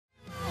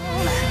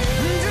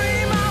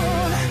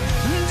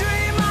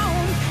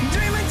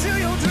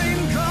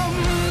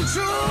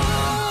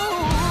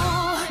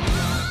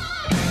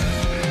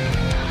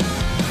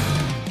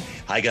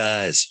Hi,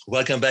 guys.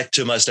 Welcome back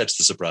to My Steps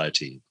to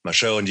Sobriety, my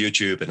show on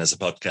YouTube and as a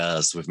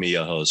podcast with me,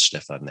 your host,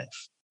 Stefan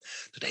Neff.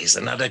 Today's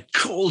another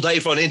cool day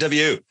for an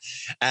interview.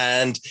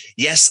 And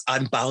yes,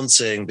 I'm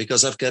bouncing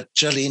because I've got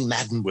Charlene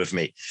Madden with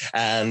me.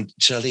 And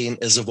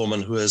Charlene is a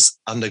woman who has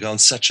undergone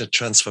such a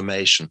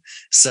transformation,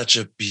 such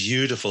a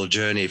beautiful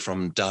journey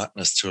from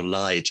darkness to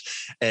light.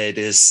 It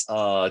is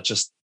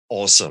just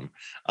awesome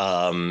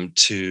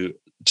to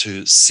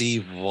see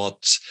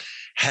what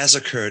has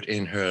occurred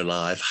in her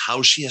life,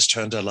 how she has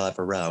turned her life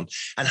around,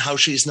 and how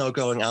she's now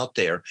going out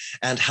there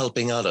and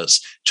helping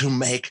others to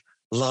make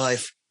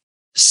life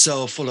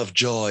so full of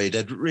joy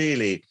that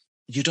really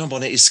you don't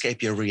want to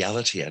escape your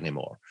reality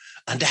anymore.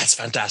 And that's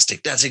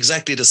fantastic. That's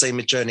exactly the same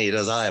journey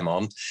as I am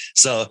on.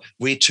 So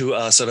we two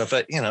are sort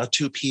of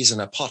two peas in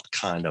a pot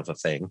kind of a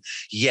thing.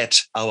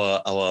 Yet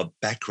our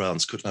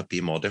backgrounds could not be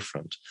more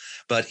different.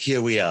 But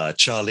here we are.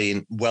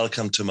 Charlene,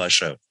 welcome to my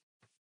show.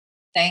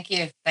 Thank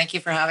you. Thank you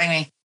for having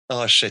me.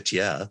 Oh, shit,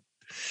 yeah.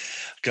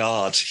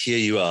 God, here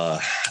you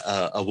are,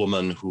 a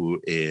woman who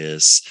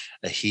is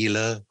a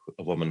healer,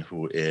 a woman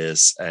who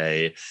is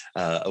quite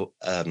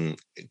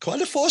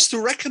a force to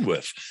reckon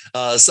with,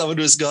 someone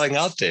who is going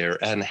out there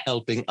and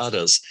helping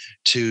others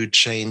to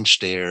change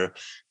their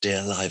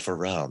life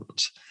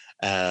around.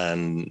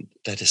 And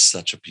that is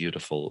such a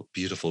beautiful,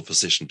 beautiful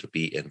position to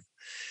be in.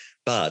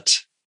 But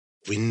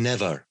we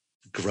never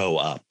grow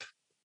up,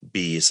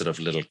 be sort of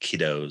little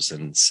kiddos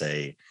and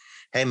say,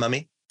 hey,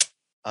 mommy,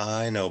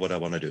 I know what I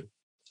want to do.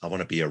 I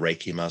want to be a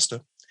Reiki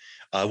master.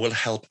 I will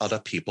help other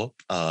people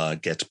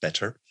get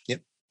better.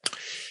 Yep.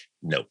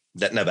 No,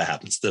 that never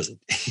happens, does it?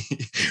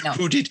 No.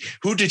 Who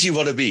did you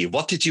want to be?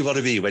 What did you want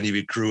to be when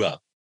you grew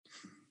up?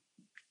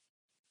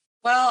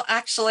 Well,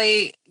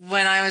 actually,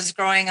 when I was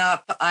growing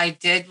up, I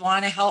did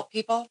want to help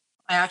people.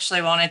 I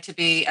actually wanted to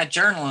be a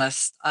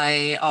journalist.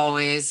 I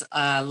always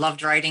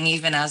loved writing,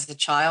 even as a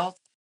child.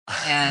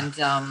 And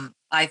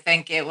I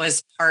think it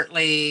was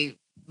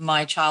partly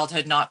my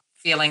childhood not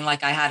feeling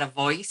like I had a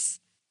voice.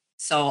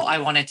 So I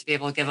wanted to be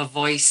able to give a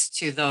voice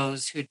to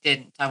those who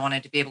didn't. I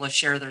wanted to be able to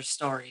share their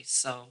stories.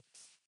 So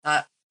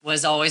that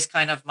was always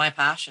kind of my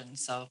passion.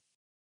 So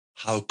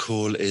how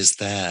cool is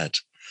that?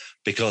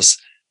 Because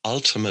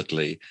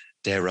ultimately,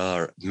 there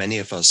are many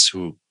of us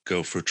who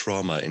go through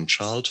trauma in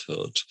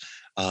childhood.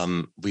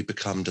 We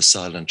become the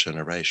silent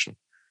generation.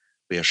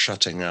 We are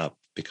shutting up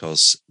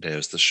because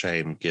there's the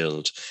shame,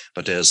 guilt,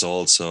 but there's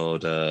also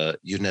the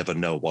you never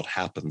know what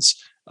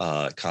happens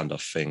kind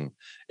of thing.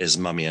 Is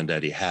mommy and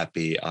daddy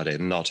happy? Are they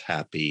not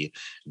happy?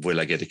 Will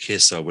I get a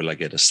kiss or will I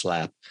get a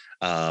slap?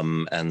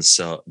 And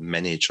so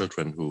many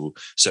children who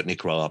certainly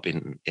grow up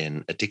in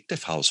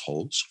addictive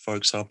households, for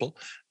example,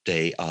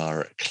 they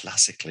are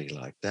classically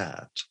like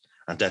that.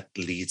 And that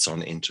leads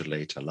on into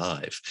later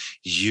life.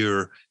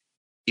 Your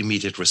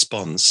immediate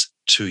response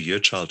to your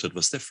childhood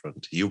was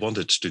different. You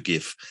wanted to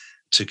give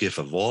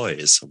a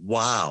voice.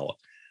 Wow.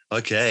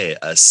 Okay,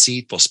 a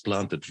seed was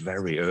planted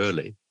very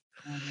early.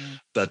 mm-hmm.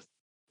 But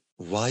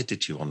why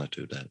did you want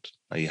to do that?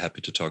 Are you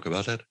happy to talk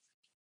about it?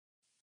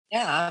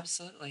 Yeah,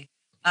 absolutely.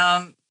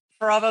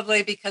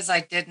 Probably because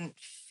I didn't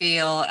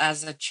feel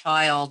as a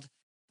child,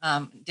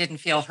 didn't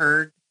feel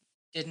heard,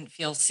 didn't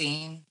feel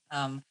seen.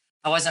 I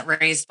wasn't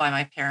raised by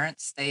my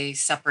parents. They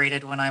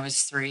separated when I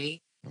was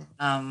 3.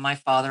 My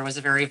father was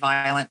a very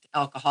violent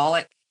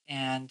alcoholic,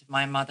 and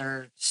my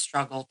mother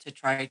struggled to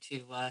try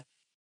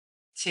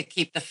to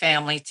keep the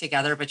family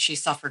together, but she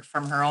suffered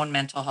from her own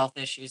mental health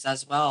issues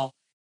as well.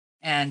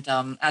 And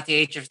at the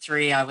age of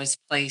 3, I was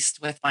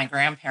placed with my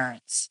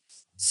grandparents.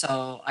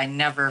 So I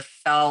never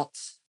felt,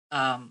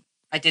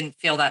 I didn't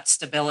feel that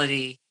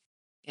stability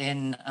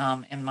in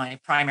my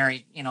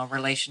primary,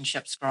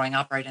 relationships growing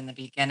up right in the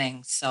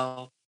beginning.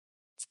 So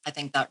I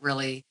think that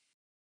really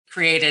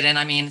created, and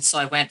I mean, so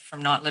I went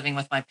from not living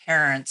with my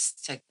parents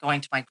to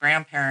going to my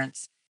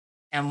grandparents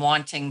and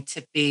wanting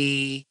to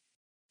be,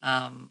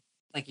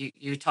 like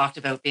you talked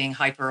about being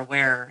hyper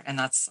aware. And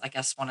that's, I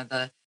guess, one of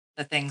the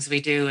things we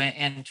do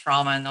in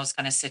trauma and those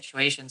kind of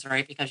situations,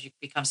 right? Because you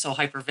become so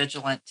hyper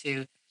vigilant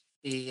to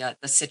the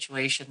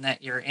situation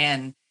that you're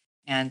in.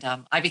 And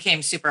I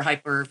became super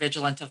hyper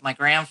vigilant of my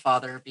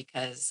grandfather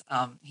because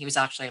he was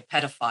actually a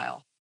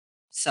pedophile.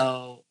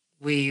 So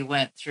I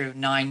went through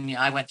 9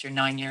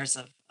 years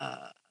of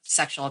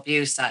sexual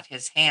abuse at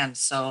his hands.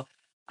 So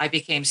I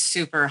became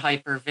super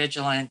hyper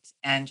vigilant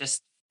and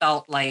just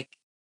felt like,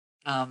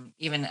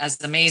 even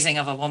as amazing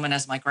of a woman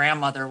as my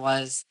grandmother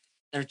was,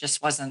 there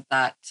just wasn't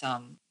that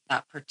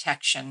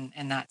protection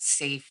and that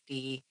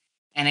safety.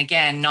 And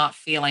again, not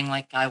feeling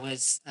like I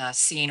was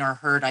seen or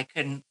heard. I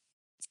couldn't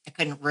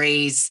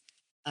raise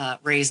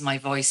my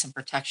voice in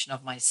protection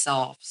of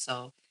myself.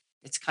 So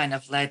it's kind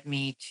of it led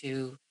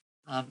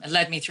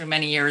me through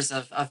many years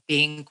of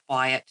being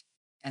quiet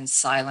and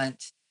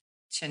silent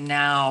to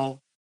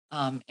now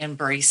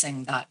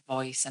embracing that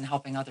voice and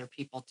helping other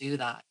people do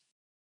that.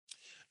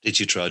 Did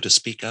you try to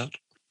speak out?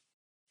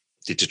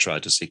 Did you try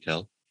to seek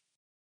help?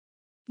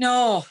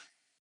 No,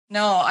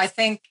 no, I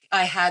think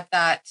I had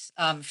that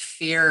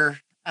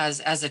fear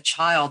as a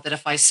child that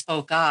if I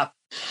spoke up,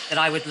 that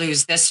I would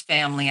lose this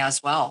family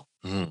as well.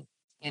 Mm.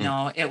 You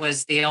know, it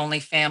was the only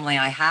family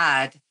I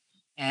had.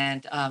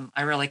 And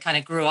I really kind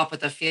of grew up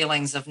with the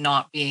feelings of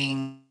not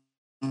being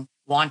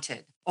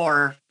wanted,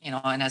 or, you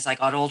know, and as I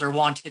got older,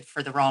 wanted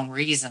for the wrong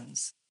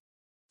reasons.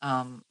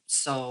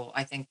 So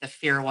I think the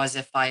fear was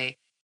if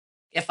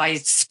I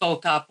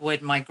spoke up,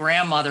 would my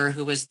grandmother,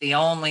 who was the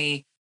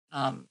only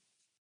um,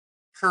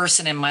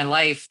 person in my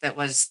life that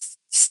was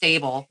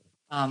stable,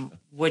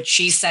 would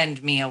she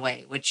send me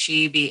away? Would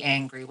she be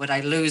angry? Would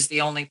I lose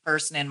the only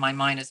person in my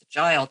mind as a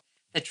child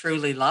that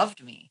truly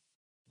loved me?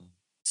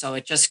 So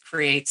it just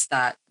creates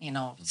that, you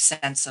know,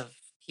 sense of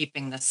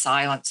keeping the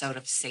silence out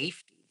of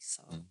safety.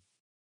 So,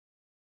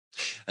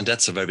 And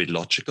that's a very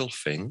logical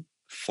thing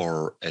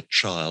for a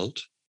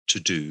child to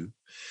do.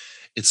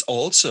 It's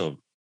also,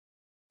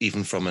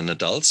 even from an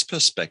adult's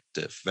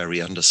perspective,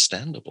 very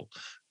understandable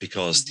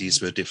because mhm,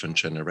 these were different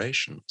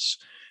generations.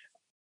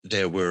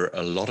 There were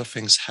a lot of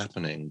things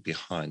happening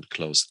behind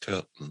closed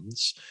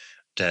curtains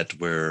that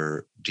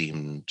were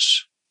deemed,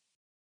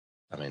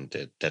 I mean,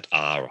 that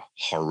are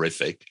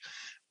horrific,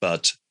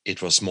 but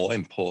it was more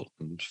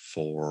important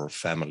for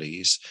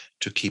families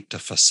to keep the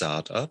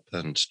facade up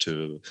and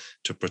to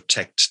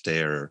protect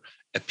their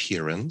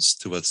appearance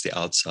towards the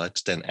outside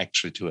than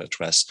actually to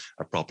address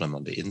a problem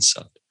on the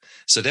inside.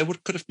 So there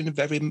could have been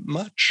very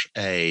much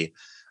a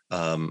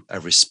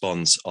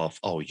response of,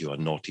 oh, you're a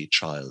naughty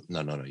child.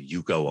 No, no, no,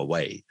 you go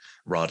away,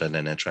 rather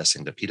than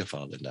addressing the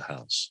pedophile in the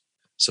house.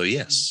 So mhm.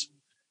 yes,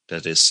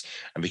 that is,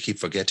 and we keep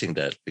forgetting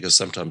that because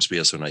sometimes we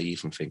are so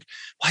naive and think,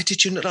 why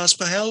did you not ask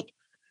for help?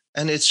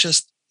 And it's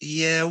just,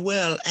 yeah,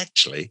 well,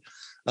 actually.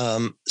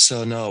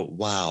 So no,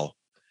 wow.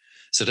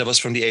 So that was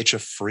from the age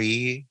of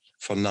 3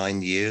 for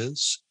 9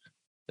 years.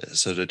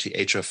 So at the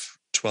age of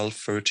 12,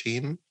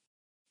 13.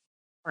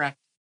 Correct.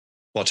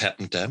 What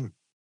happened then?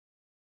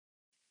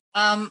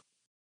 Um,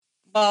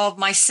 well,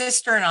 my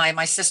sister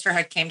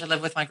had came to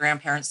live with my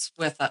grandparents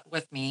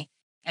with me,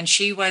 and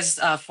she was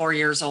 4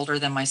 years older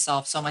than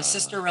myself. So my Uh,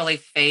 sister really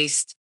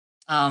faced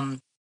um,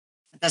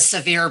 the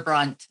severe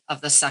brunt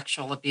of the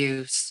sexual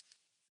abuse.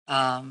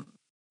 Um,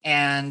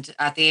 and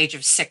at the age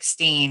of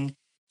 16,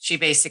 she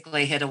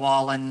basically hit a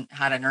wall and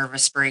had a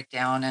nervous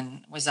breakdown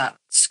and was at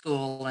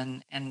school,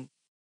 and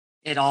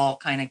it all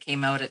kind of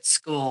came out at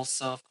school.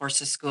 So of course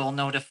the school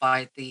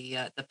notified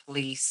the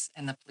police,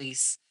 and the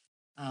police,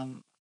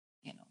 um,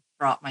 you know,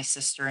 brought my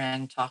sister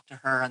in, talked to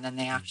her, and then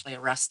they actually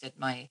arrested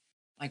my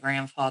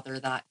grandfather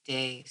that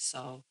day.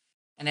 So,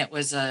 and it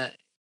was a,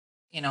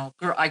 you know,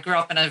 I grew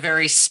up in a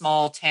very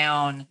small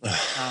town,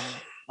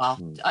 well,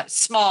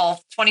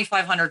 small,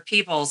 2,500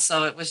 people.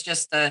 So it was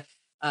just a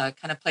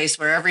kind of place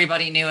where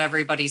everybody knew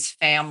everybody's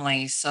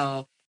family.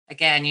 So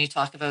again, you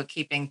talk about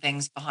keeping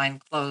things behind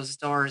closed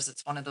doors.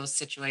 It's one of those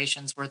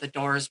situations where the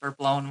doors were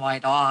blown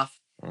wide off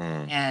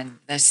mm. and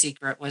the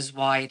secret was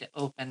wide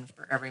open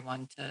for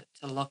everyone to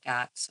look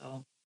at.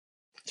 So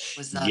it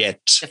was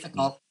Yet,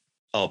 difficult.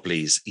 oh,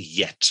 please,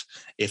 yet,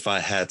 if I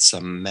had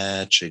some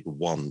magic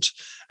wand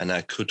and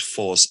I could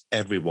force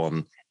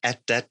everyone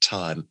at that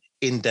time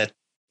in that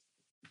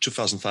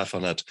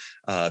 2,500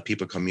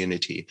 people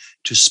community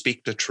to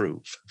speak the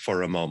truth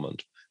for a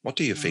moment, what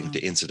do you think Mm,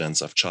 the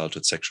incidence of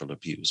childhood sexual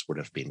abuse would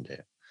have been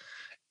there?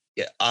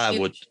 Yeah, I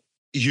would,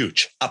 huge.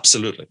 huge,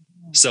 absolutely.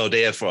 Mm, So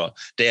therefore,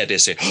 there they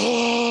say,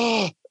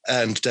 oh,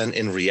 and then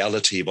in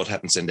reality, what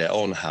happens in their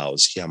own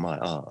house? Yeah, my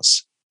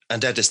ass.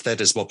 And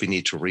that is what we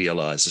need to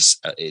realize.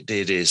 It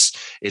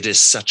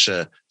is such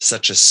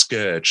a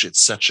scourge.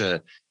 It's such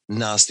a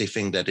nasty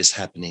thing that is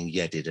happening.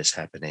 Yet it is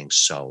happening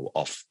so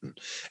often,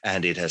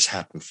 and it has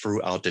happened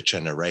throughout the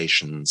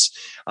generations,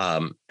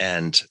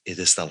 and it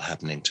is still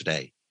happening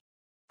today.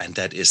 And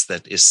that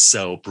is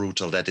so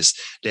brutal. That is,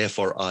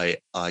 therefore,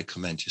 I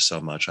commend you so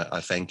much.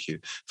 I thank you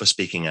for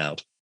speaking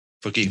out,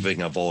 for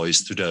giving a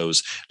voice to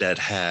those that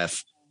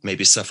have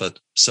maybe suffered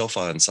so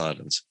far in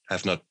silence,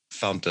 have not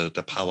found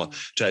the power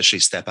mm, to actually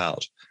step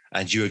out,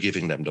 and you're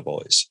giving them the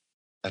voice.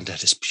 And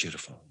that is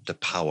beautiful. The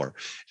power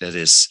that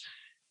is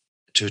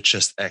to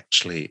just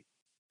actually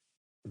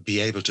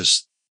be able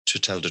to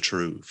tell the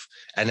truth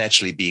and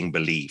actually being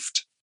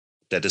believed.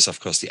 That is, of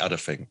course, the other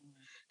thing,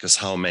 because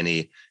how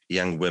many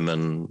young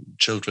women,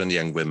 children,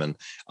 young women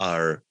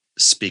are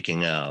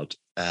speaking out,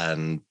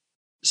 and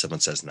someone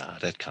says, "Nah,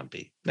 that can't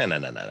be. No, no,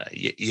 no, no, no.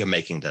 You're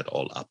making that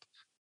all up."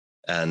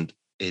 And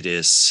it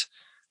is,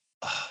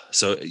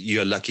 so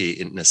you're lucky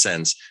in a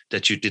sense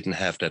that you didn't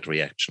have that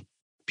reaction.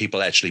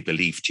 People actually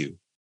believed you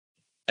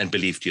and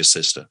believed your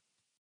sister.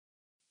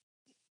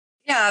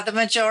 Yeah, the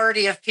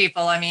majority of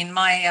people. I mean,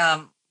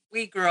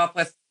 we grew up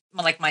with,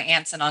 like, my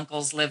aunts and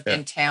uncles lived Yeah.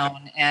 in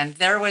town, and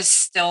there was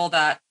still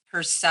that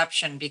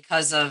perception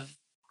because of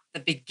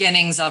the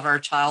beginnings of our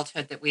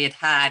childhood that we had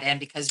had, and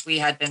because we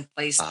had been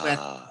placed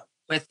Ah.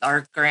 with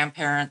our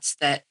grandparents,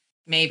 that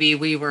maybe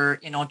we were,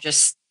 you know,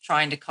 just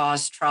trying to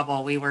cause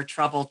trouble. We were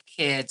troubled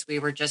kids. We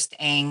were just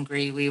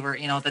angry. We were,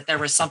 you know, that there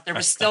was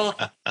still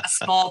a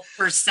small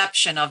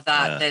perception of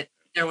that, Yeah. that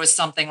there was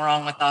something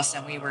wrong with us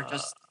and we were Ah.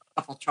 just a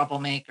couple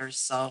troublemakers.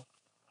 So,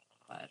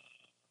 but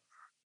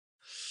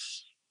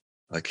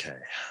Okay.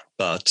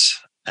 But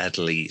at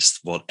least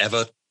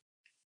whatever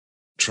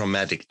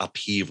traumatic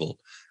upheaval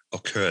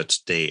occurred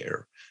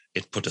there,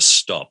 it put a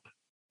stop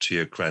to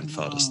your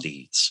grandfather's Mhm.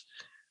 deeds.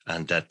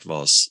 And that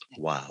was,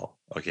 wow.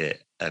 Okay.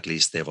 At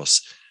least there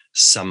was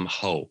some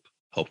hope,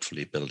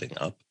 hopefully building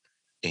up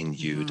in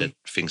you Mhm. that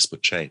things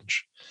would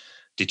change.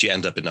 Did you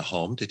end up in a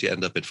home? Did you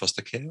end up in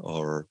foster care,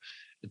 or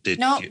did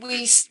No, you?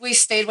 we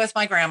stayed with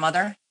my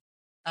grandmother.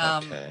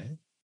 Um, Okay.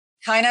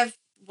 kind of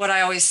what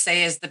I always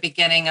say is the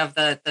beginning of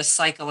the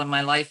cycle in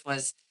my life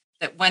was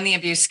that when the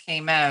abuse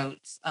came out,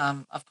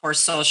 of course,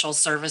 social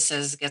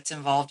services gets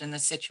involved in the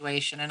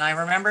situation. And I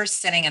remember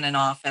sitting in an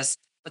office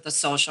with a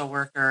social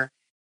worker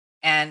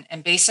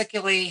and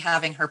basically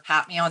having her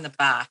pat me on the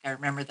back. I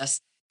remember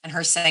this, and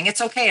her saying,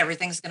 "It's okay,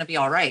 everything's going to be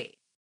all right."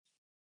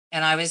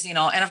 And I was, and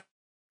of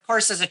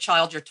course, as a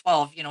child, you're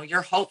 12,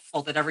 you're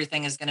hopeful that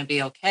everything is going to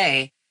be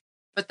okay.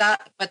 But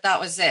that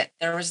was it.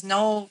 There was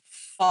no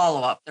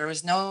follow up. There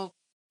was no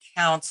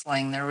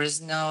counseling. There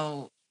was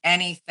no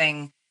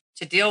anything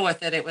to deal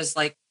with it. It was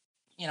like,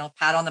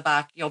 pat on the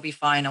back, you'll be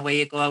fine. Away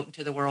you go out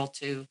into the world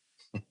to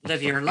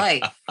live your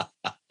life.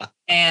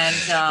 And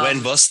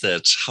When was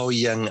that? How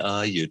young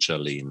are you,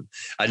 Charlene?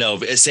 I know.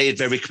 Say it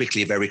very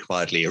quickly, very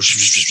quietly.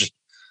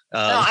 no,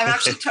 um,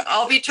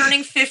 I'll be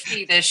turning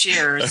 50 this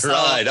year. So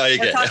right. Oh, you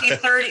we're get. talking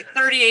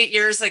 38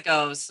 years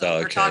ago. So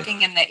we're Okay.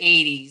 talking in the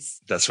 80s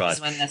That's right. is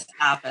when this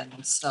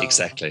happened. So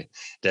Exactly.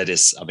 That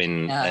is, I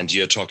mean, yeah. and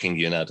you're talking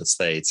United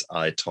States.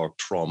 I talk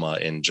trauma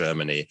in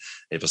Germany.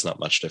 It was not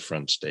much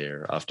different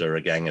there. After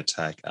a gang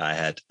attack, I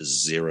had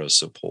zero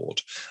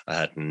support. I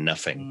had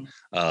nothing.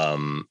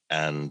 Mm,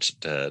 And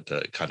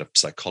the kind of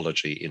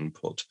psychology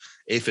input,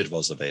 if it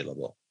was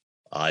available,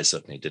 I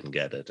certainly didn't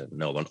get it, and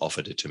no one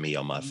offered it to me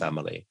or my mm,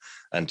 family.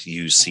 And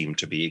you yeah, seem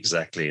to be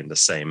exactly in the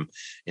same,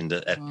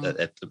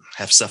 mm,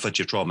 have suffered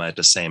your trauma at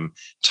the same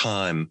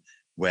time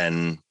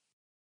when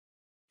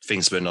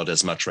things were not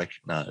as much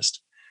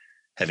recognized.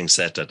 Having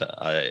said that,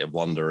 I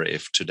wonder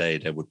if today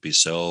there would be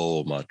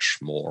so much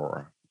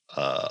more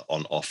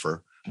on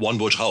offer. One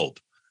would hope,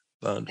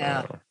 but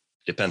yeah,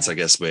 depends, I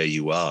guess, yes. where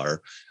you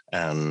are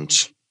and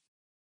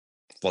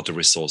what the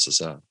resources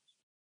are.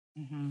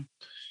 Mm-hmm.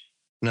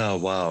 No,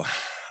 wow.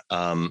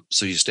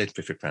 So you stayed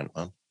with your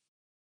grandma,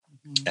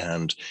 Mm-hmm.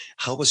 and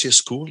how was your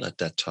school at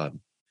that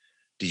time?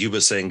 You were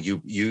saying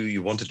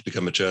you wanted to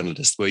become a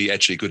journalist. Were you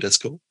actually good at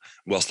school?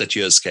 Was that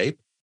your escape?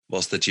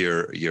 Was that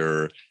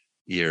your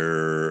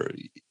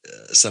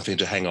something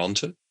to hang on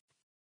to?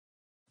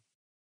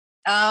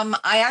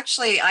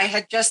 I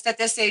had just at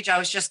this age, I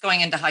was just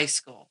going into high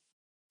school.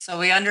 So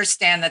we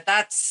understand that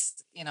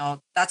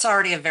that's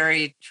already a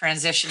very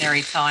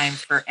transitionary time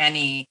for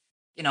any,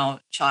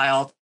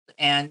 child.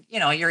 And,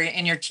 you're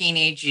in your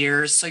teenage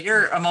years. So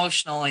you're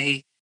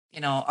emotionally,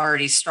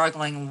 already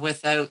struggling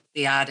without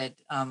the added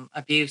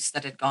abuse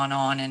that had gone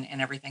on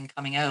and everything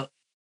coming out.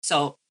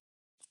 So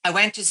I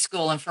went to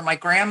school, and for my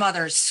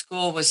grandmother's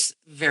school was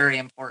very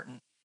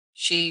important.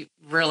 She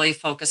really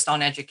focused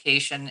on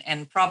education,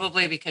 and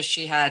probably because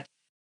I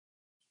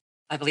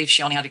believe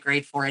she only had a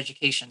grade 4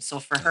 education. So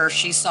for her,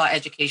 she Uh, saw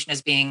education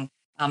as being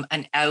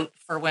an out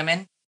for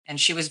women. And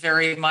she was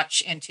very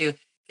much into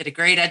get a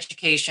great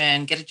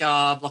education, get a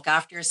job, look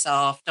after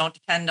yourself, don't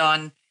depend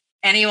on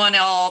anyone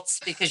else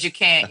because you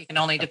can't, you can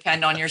only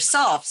depend on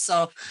yourself.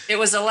 So it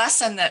was a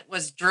lesson that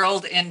was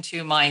drilled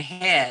into my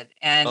head.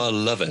 And I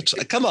love it.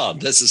 Come on,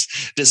 this is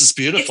it's a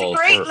beautiful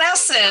great for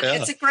lesson. yeah.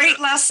 It's a great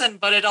lesson,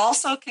 but it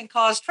also can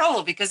cause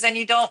trouble because then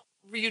you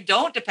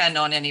don't depend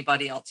on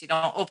anybody else. You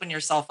don't open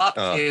yourself up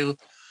Oh, to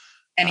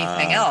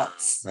anything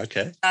else.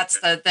 okay. That's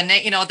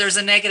there's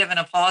a negative and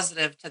a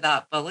positive to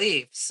that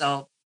belief.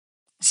 So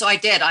I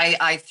did.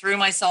 I threw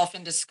myself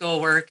into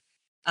schoolwork.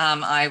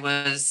 I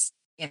was,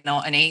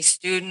 an A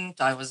student.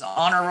 I was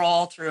on a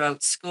roll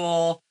throughout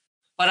school,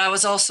 but I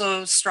was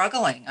also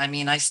struggling. I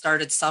mean, I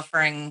started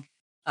suffering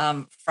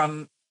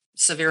from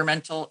severe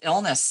mental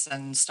illness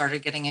and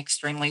started getting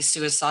extremely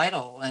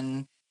suicidal.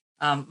 And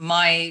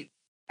my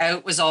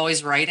out was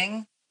always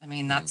writing. I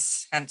mean, Mm.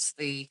 that's hence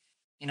the,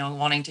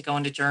 wanting to go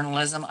into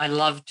journalism. I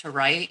love to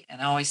write,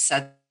 and I always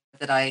said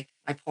that I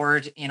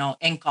poured,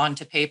 ink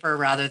onto paper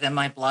rather than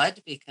my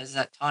blood because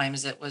at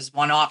times it was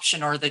one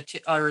option or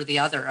the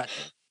other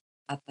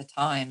at the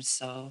time.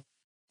 So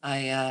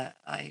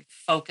I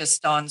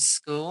focused on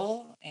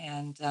school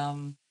and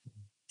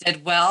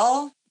did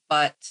well,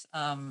 but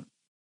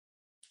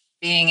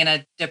being in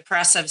a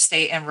depressive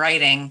state and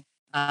writing,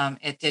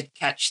 it did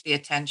catch the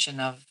attention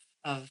of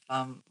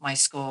my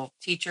school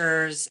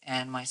teachers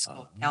and my Oh,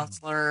 school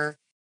counselor.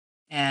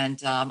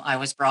 And I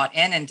was brought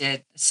in and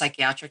did a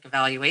psychiatric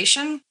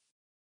evaluation.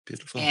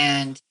 beautiful.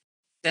 And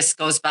this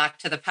goes back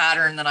to the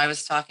pattern that I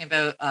was talking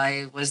about.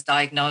 I was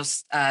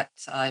diagnosed at,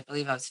 I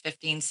believe I was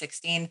 15,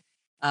 16,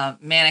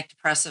 manic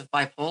depressive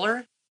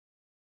bipolar.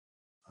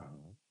 Oh,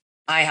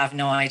 I have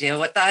no idea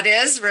what that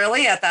is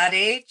really at that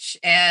age.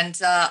 And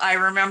I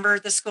remember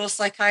the school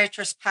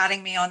psychiatrist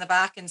patting me on the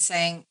back and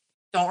saying,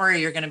 "Don't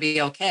worry, you're going to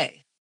be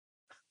okay."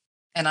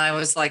 And I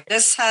was like,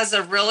 this has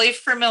a really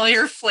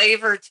familiar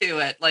flavor to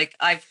it. Like,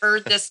 I've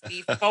heard this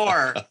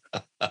before.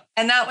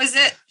 And that was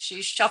it.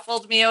 She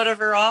shuffled me out of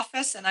her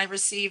office and I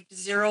received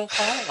zero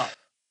follow-up.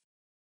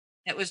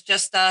 It was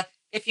just,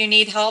 if you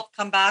need help,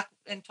 come back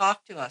and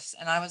talk to us.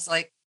 And I was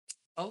like,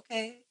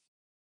 okay.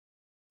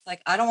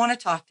 Like, I don't want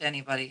to talk to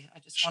anybody. I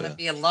just want to Sure.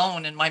 be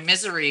alone in my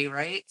misery,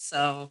 right?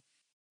 So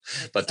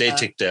But it's, they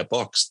ticked their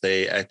box.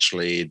 They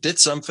actually did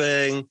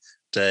something.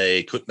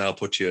 They could now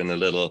put you in a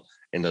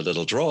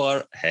little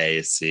drawer.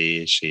 Hey,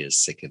 see, she is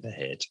sick in the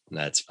head.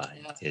 That's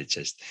fine. yeah, It's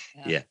just,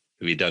 yeah. yeah,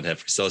 we don't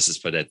have resources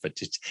for that, but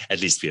at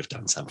least we have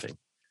done something.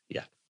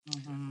 Yeah,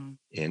 Mm-hmm.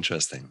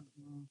 interesting.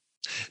 Mm-hmm.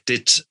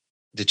 Did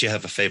did you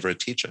have a favorite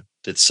teacher?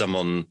 Did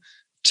someone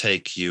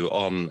take you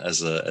on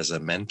as a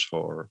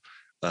mentor,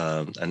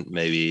 and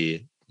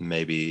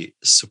maybe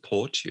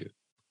support you?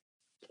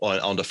 Or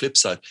on the flip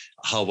side,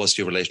 how was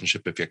your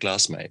relationship with your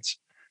classmates?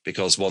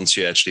 Because once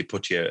you actually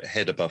put your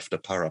head above the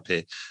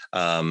parapet,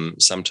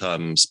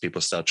 sometimes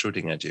people start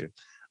shooting at you.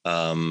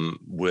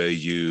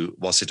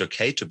 Was it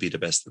okay to be the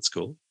best at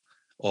school?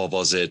 Or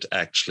did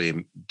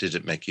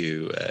it make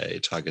you a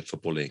target for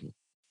bullying?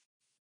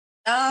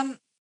 Um,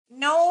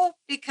 no,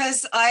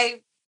 because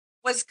I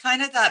was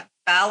kind of that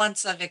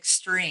balance of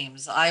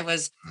extremes. I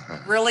was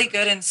really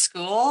good in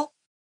school,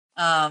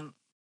 um,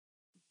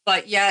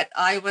 but yet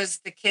I was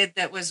the kid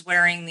that was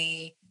wearing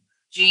the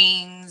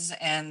jeans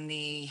and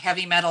the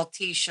heavy metal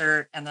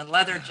t-shirt and the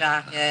leather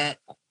jacket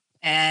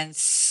and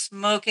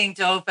smoking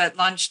dope at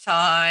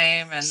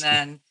lunchtime and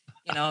then,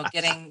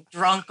 getting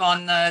drunk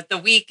on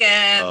the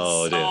weekends.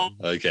 Oh dear.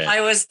 So Okay.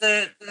 I was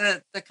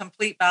the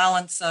complete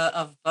balance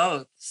of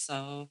both.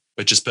 So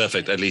Which is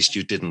perfect. it, At least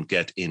you didn't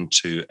get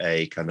into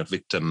a kind of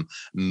victim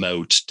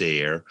mode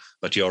there,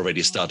 but you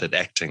already started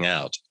acting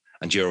out,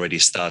 and you already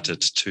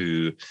started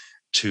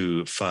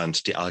to find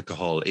the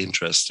alcohol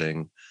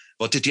interesting.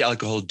 What did the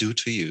alcohol do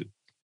to you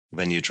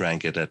when you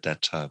drank it at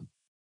that time?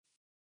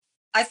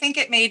 I think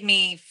it made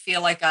me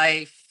feel like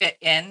I fit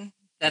in,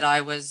 that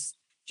I was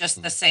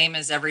just the Mm. same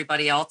as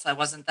everybody else. I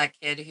wasn't that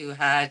kid who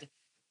had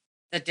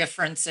the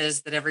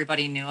differences that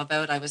everybody knew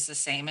about. I was the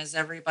same as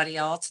everybody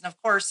else. And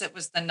of course, it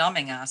was the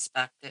numbing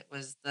aspect. It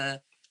was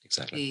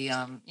Exactly.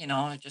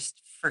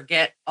 just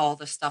forget all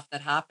the stuff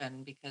that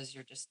happened because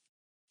you're just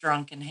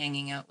drunk and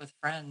hanging out with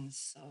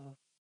friends. So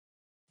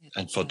it,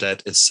 And for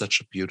that, it's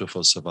such a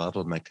beautiful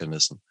survival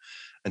mechanism.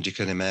 And you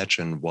can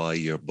imagine why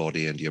your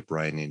body and your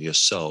brain and your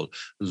soul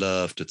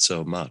loved it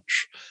so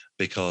much.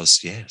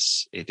 Because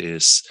yes,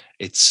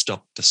 it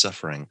stopped the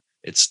suffering,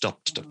 it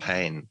stopped the mhm,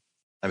 pain.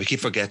 And we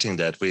keep forgetting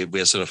that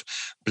we're sort of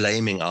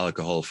blaming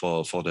alcohol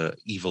for the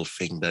evil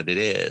thing that it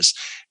is.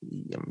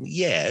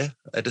 Yeah,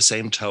 at the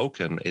same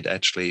token, it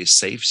actually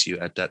saves you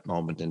at that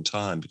moment in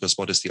time, because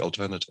what is the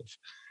alternative?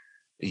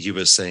 You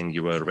were saying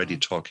you were already mhm,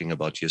 talking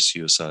about your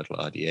suicidal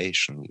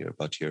ideation,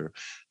 about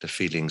the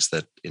feelings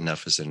that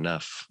enough is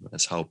enough,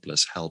 as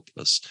hopeless,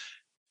 helpless,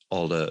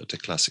 all the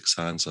classic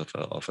signs of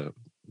a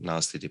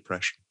nasty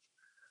depression.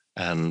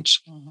 And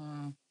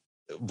mhm,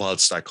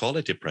 whilst I call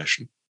it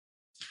depression,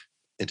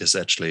 it is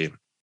actually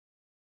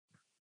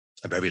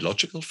a very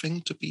logical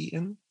thing to be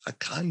in, a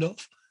kind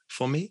of,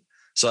 for me.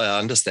 So I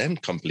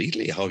understand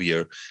completely how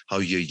your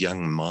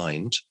young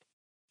mind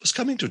was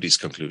coming to these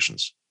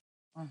conclusions.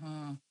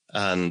 mhm,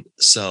 And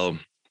so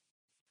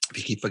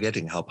we keep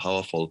forgetting how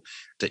powerful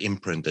the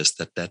imprint is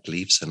that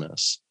leaves in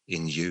us,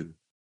 in you,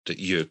 that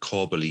your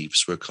core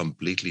beliefs were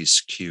completely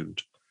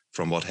skewed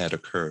from what had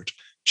occurred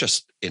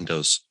just in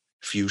those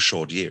few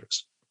short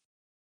years.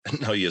 And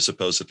now you're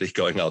supposedly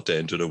going out there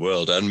into the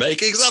world and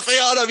making something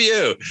out of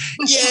you.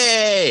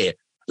 Yay!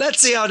 Let's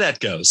see how that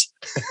goes.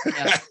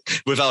 yeah.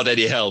 Without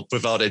any help,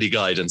 without any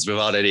guidance,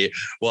 without any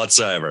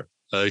whatsoever.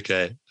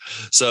 Okay.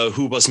 So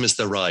who was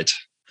Mr. Right?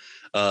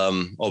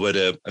 Or were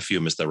there a few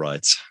Mr.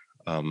 Rights?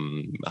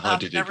 How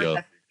did There it were go?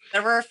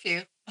 there were a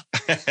few.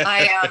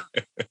 I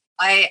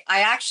I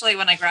actually,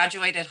 when I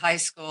graduated high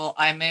school,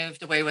 I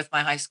moved away with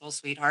my high school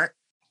sweetheart.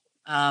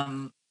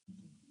 Um,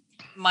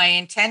 my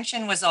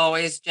intention was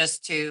always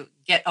just to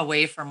get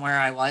away from where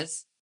I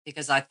was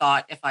because I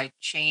thought if I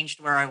changed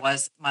where I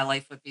was, my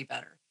life would be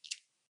better.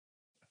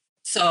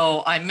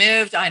 So I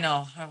moved. I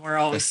know we're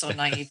always so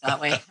naive that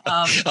way.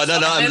 Oh, So no,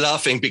 I I'm moved.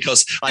 laughing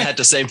because I had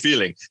the same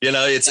feeling.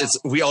 Yeah, It's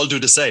we all do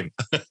the same.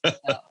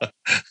 yeah.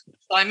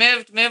 So I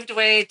moved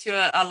away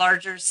to a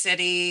larger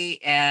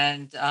city,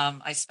 and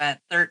I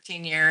spent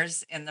 13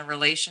 years in the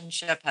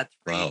relationship. Had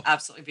three Wow.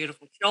 absolutely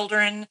beautiful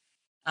children,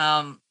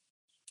 um,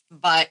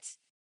 but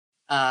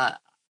uh,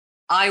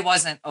 I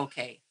wasn't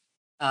okay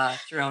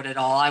throughout it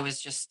all. I was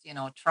just,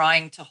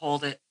 trying to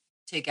hold it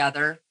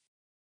together.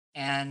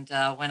 And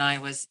when I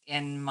was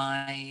in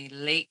my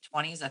late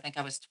 20s, I think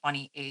I was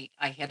 28,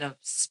 I hit a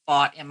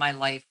spot in my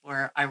life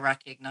where I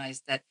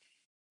recognized that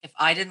if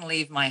I didn't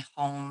leave my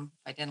home,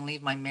 if I didn't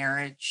leave my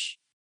marriage,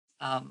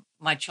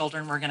 my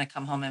children were going to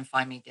come home and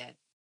find me dead.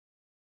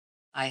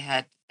 I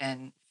had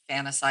been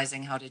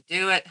fantasizing how to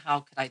do it. How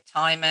could I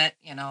time it?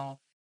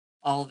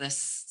 All this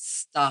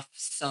stuff.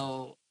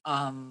 So,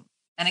 and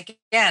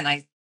again,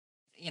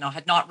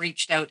 had not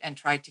reached out and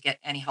tried to get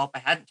any help. I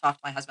hadn't talked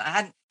to my husband. I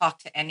hadn't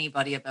talked to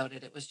anybody about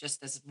it. It was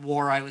just this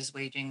war I was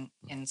waging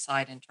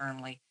inside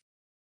internally.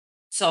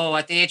 So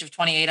at the age of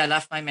 28, I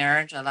left my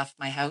marriage. I left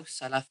my house.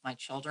 I left my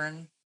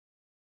children.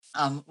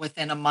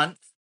 Within a month,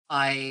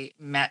 I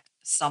met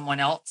someone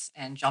else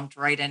and jumped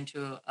right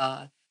into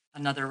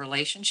another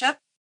relationship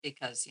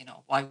because,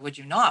 why would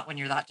you not when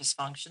you're that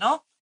dysfunctional?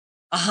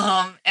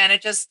 And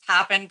it just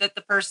happened that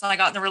the person I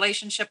got in the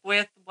relationship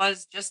with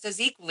was just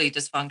as equally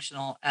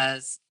dysfunctional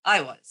as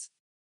I was.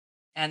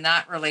 And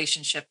that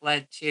relationship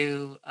led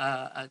to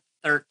a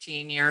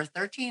 13 is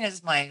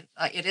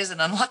it is an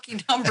unlucky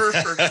number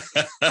for me.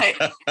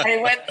 I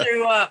went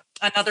through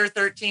another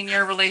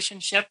 13-year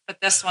relationship,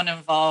 but this one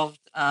involved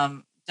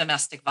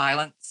domestic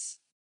violence,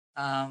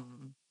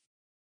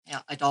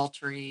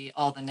 adultery,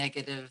 all the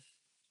negative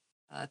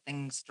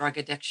things, drug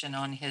addiction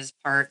on his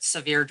part,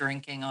 severe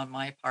drinking on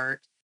my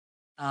part.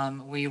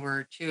 We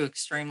were two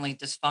extremely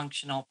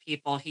dysfunctional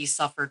people. He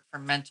suffered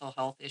from mental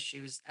health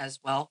issues as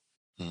well.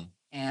 Hmm.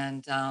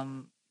 And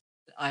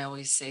I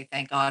always say,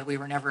 thank God we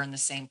were never in the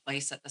same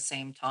place at the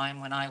same time.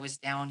 When I was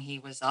down, he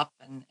was up,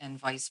 and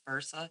vice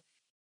versa.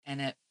 And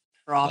it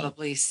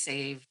probably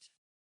saved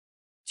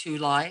two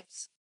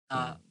lives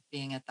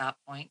being at that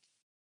point.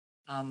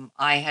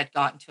 I had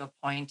gotten to a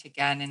point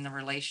again in the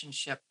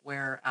relationship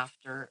where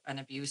after an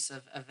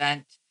abusive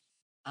event,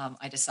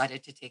 I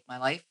decided to take my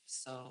life.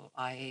 So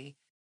I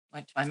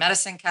went to my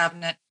medicine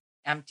cabinet,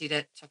 emptied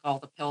it, took all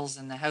the pills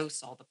in the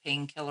house, all the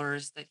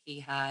painkillers that he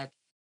had,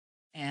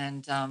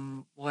 and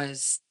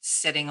was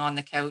sitting on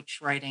the couch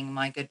writing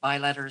my goodbye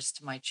letters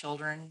to my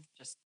children,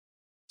 just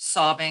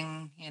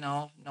sobbing,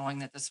 knowing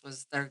that this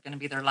was going to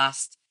be their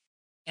last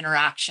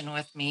interaction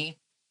with me,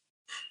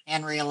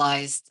 and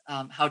realized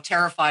how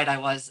terrified I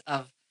was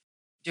of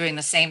doing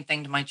the same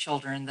thing to my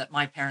children that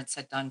my parents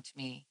had done to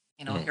me.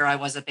 Here I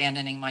was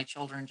abandoning my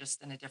children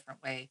just in a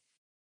different way.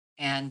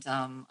 And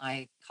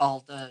I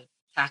called a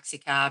taxi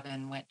cab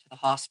and went to the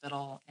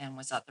hospital and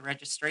was at the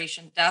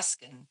registration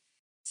desk and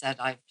said,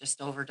 I've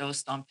just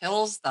overdosed on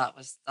pills. That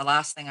was the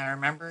last thing I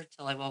remember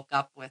till I woke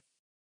up with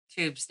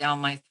tubes down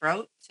my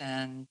throat.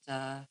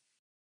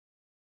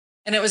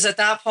 And it was at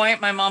that point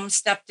my mom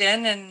stepped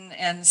in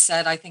and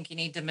said, I think you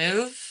need to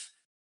move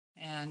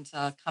and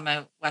come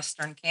out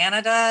Western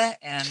Canada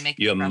and make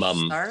a fresh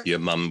start. Your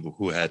mom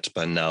who had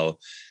by now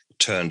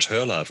turned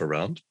her life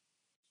around?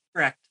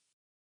 Correct.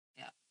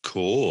 Yeah.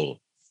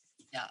 Cool.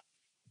 Yeah.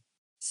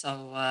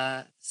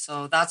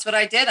 So that's what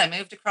I did. I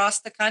moved across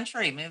the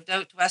country, moved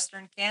out to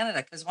Western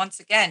Canada, because once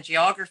again,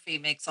 geography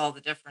makes all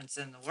the difference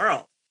in the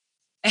world.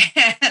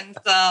 And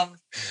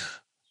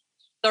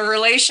the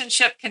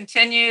relationship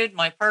continued.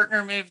 My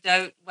partner moved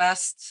out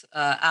west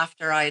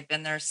after I had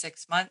been there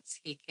 6 months.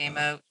 He came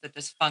out. The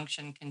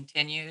dysfunction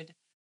continued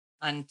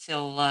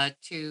until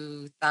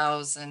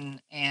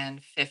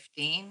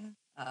 2015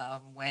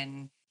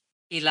 when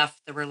he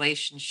left the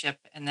relationship,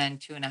 and then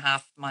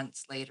 2.5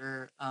 months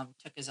later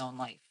took his own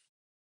life.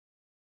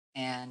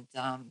 And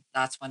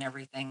that's when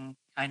everything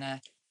kind of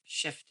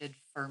shifted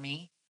for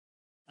me.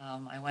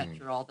 I went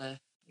through all the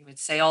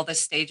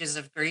stages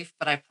of grief,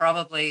 but I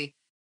probably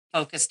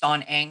focused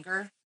on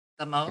anger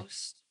the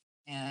most.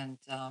 And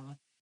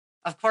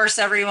of course,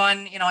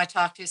 everyone, I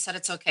talked to said,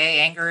 it's okay.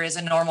 Anger is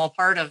a normal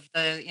part of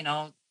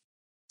the,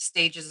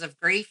 stages of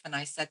grief. And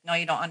I said, no,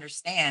 you don't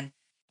understand.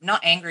 I'm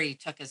not angry he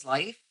took his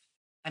life.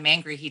 I'm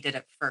angry he did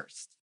it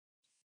first.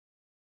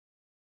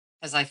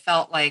 Because I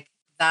felt like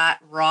that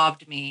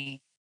robbed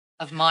me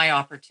of my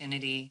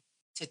opportunity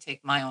to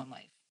take my own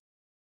life,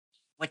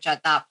 which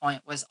at that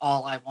point was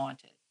all I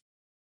wanted.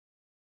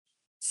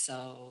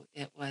 So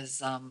it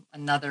was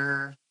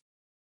another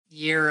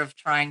year of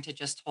trying to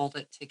just hold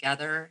it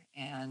together,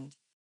 and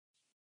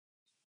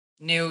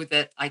knew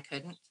that I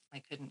couldn't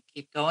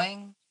keep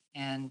going.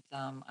 And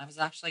I was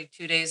actually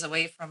 2 days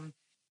away from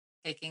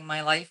taking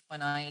my life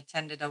when I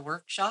attended a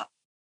workshop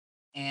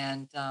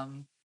and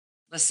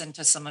listened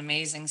to some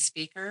amazing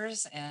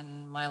speakers,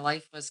 and my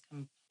life was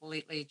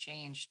completely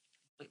changed,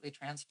 completely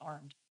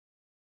transformed.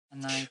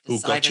 And I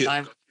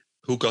decided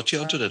who got you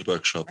onto that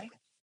workshop? Right?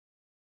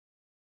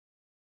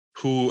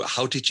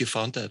 How did you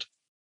find that?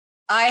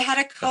 I had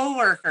a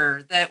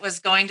coworker that was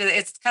going to,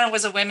 it kind of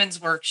was a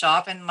women's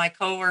workshop, and my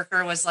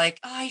coworker was like,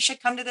 oh, you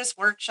should come to this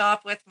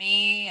workshop with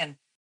me. And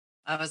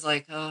I was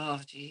like,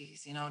 oh,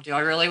 geez, do I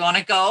really want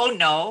to go?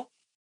 No.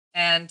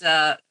 And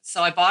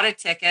so I bought a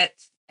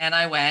ticket and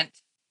I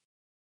went,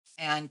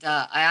 and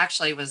I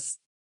actually was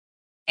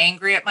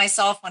angry at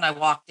myself when I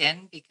walked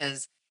in,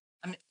 because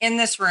I'm in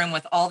this room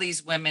with all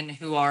these women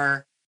who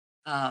are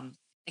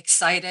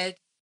excited,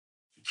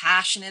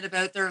 passionate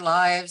about their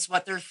lives,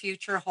 what their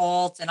future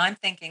holds. And I'm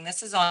thinking,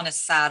 this is on a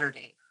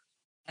Saturday,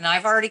 and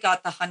I've already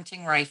got the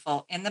hunting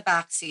rifle in the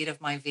back seat of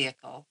my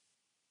vehicle,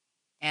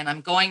 and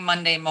I'm going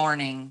Monday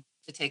morning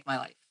to take my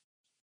life.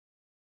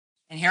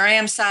 And here I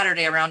am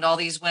Saturday around all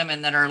these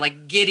women that are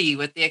like giddy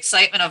with the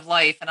excitement of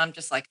life. And I'm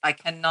just like, I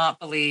cannot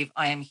believe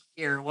I am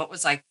here. What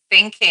was I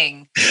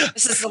thinking?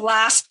 This is the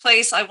last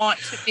place I want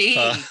to be.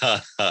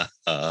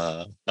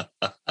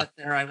 But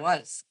there I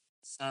was.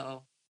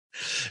 So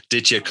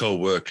Did your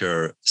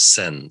coworker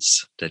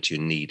sense that you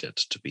needed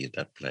to be in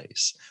that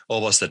place,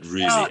 or was that well,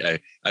 really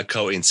a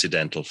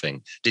coincidental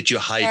thing? yeah.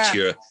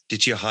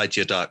 Did you hide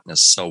your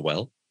darkness so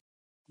well?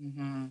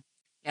 hmm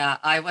Yeah,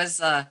 I was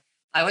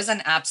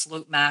an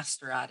absolute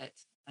master at it.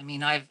 I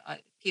mean,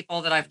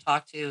 people that I've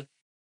talked to,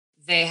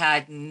 they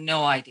had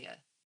no idea.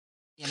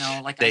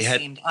 Like I They had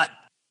seemed.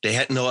 They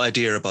had no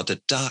idea about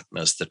the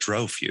darkness that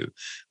drove you,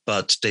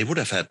 but they would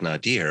have had an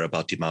idea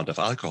about the amount of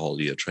alcohol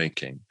you're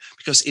drinking,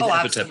 because Oh,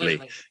 inevitably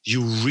absolutely.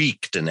 you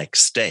reek the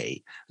next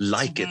day,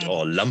 like it hmm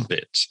or lump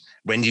it.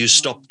 When you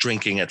stop hmm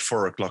drinking at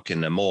 4 o'clock in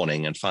the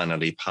morning and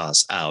finally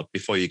pass out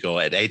before you go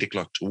at 8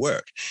 o'clock to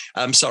work,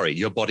 I'm sorry,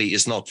 your body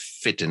is not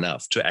fit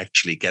enough to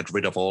actually get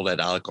rid of all that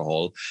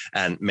alcohol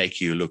and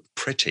make you look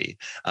pretty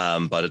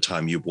by the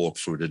time you walk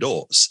through the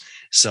doors.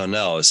 So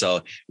no,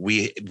 so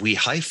we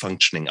high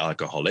functioning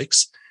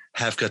alcoholics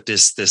have got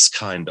this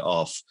kind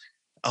of,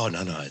 oh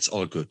no, it's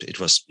all good, it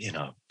was,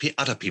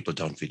 other people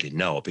don't really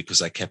know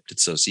because I kept it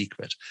so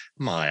secret.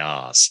 My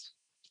ass.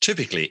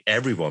 Typically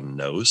everyone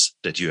knows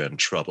that you're in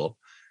trouble.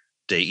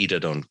 They either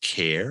don't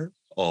care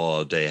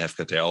or they have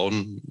got their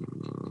own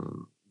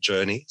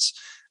journeys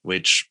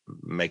which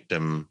make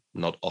them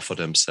not offer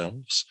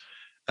themselves.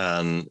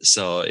 And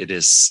so it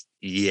is,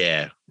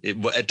 yeah.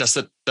 Does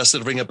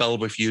it ring a bell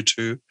with you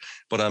too,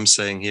 what I'm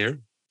saying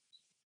here?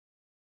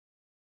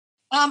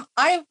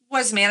 I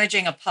was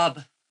managing a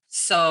pub,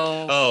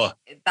 so Oh,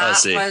 I that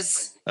see.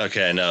 was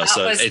Okay, no. that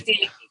So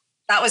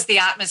was the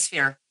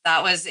atmosphere.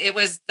 It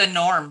was the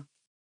norm.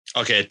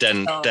 okay,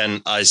 then So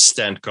then I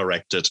stand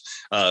corrected.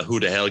 Who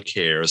the hell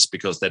cares?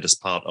 Because that is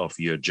part of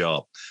your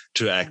job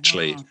to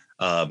actually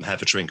mhm.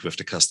 have a drink with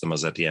the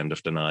customers at the end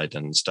of the night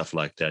and stuff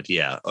like that.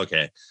 Yeah,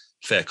 okay,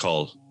 fair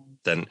call.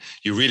 Then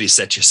you really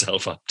set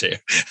yourself up there.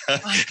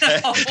 I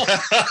know,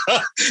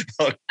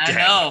 I Okay.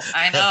 know,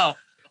 I know.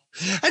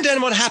 And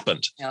then what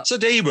happened? Yeah. So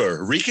they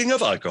were reeking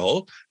of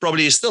alcohol,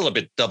 probably still a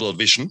bit double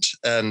visioned.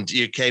 And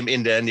you came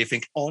in there and you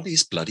think, all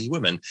these bloody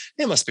women,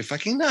 they must be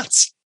fucking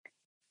nuts.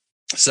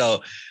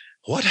 So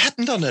what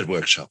happened on that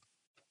workshop?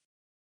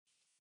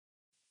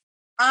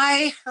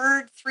 I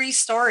heard three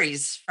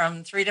stories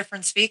from three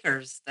different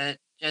speakers that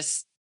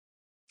just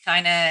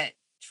kind of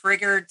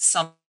triggered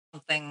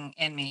something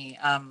in me.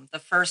 The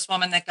first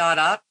woman that got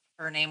up,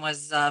 her name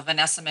was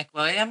Vanessa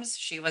McWilliams.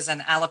 She was an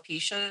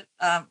alopecia,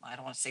 I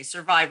don't want to say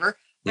survivor,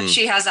 but Mm,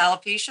 she has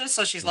alopecia,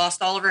 so she's mm,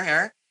 lost all of her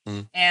hair.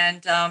 mm.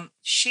 And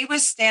she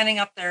was standing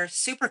up there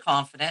super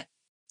confident,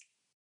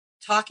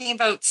 talking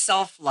about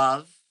self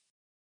love.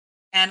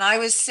 And I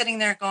was sitting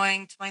there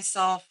going to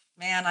myself,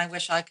 man, I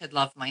wish I could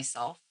love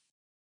myself.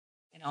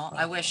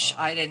 I wish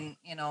I Ah, didn't,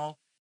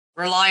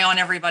 rely on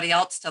everybody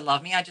else to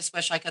love me. I just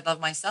wish I could love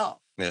myself.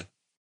 yeah.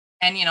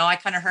 And I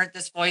kind of heard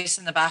this voice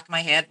in the back of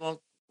my head,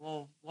 well,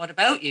 what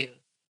about you?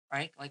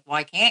 Right? Like,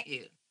 why can't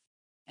you?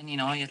 And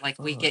like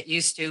we Oh, get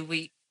used to,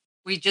 we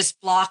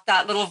just block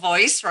that little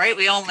voice, right?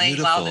 We only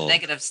allow the beautiful.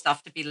 negative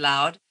stuff to be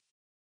loud.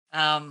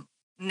 Um,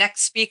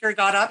 Next speaker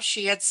got up.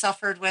 She had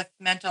suffered with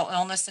mental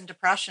illness and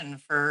depression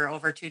for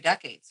over 2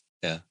 decades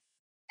Yeah.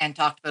 and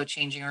talked about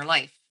changing her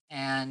life.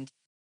 And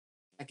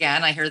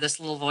again, I hear this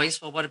little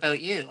voice, well, what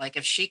about you? Like,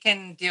 if she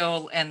can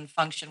deal and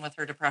function with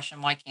her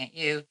depression, why can't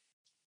you?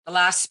 The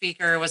last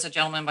speaker was a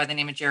gentleman by the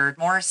name of Jared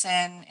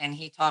Morrison, and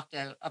he talked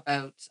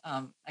about,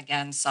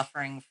 again,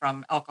 suffering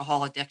from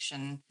alcohol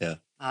addiction, Yeah.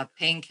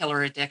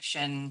 painkiller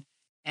addiction,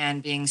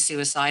 and being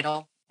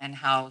suicidal, and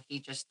how he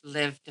just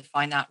lived to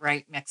find that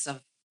right mix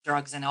of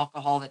drugs and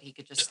alcohol that he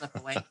could just slip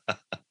away.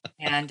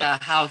 And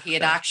how he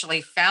had Yeah.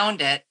 actually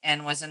found it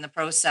and was in the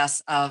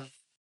process of,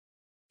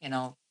 you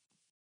know,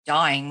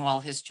 dying while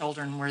his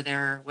children were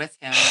there with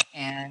him.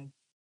 And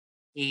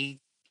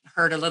he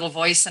heard a little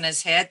voice in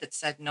his head that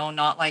said, no,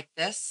 not like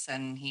this.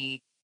 And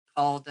he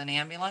called an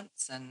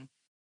ambulance and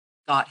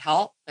got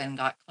help and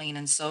got clean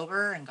and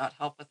sober and got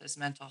help with his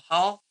mental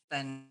health.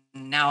 And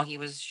now he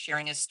was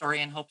sharing his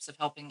story in hopes of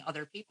helping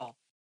other people.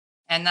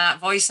 And that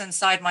voice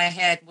inside my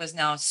head was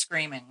now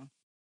screaming,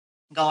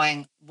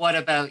 going, what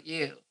about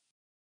you?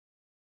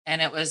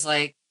 And it was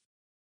like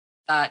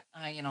that,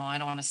 I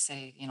don't want to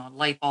say,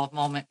 light bulb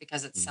moment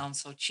because it Mm,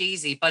 sounds so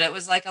cheesy, but it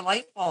was like a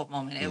light bulb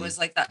moment. It mm, was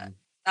like that, mm,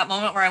 that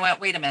moment where I went,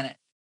 wait a minute,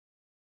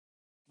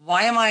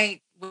 why am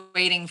I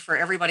waiting for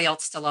everybody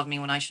else to love me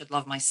when I should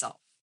love myself?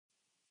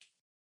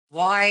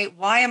 Why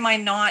am I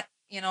not,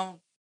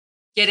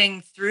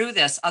 getting through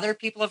this? Other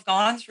people have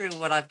gone through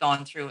what I've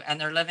gone through and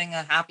they're living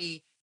a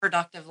happy,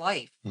 productive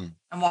life. mm.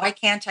 And why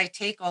can't I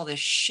take all this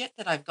shit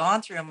that I've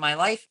gone through in my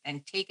life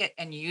and take it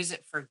and use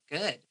it for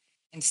good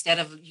instead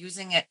of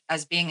using it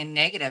as being a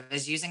negative,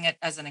 as using it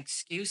as an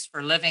excuse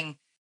for living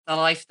the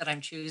life that I'm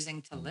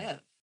choosing to Mm.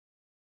 live?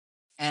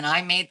 And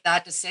I made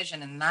that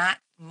decision in that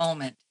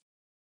moment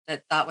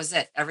that that was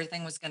it.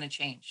 Everything was going to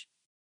change.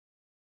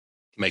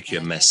 Make And you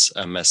it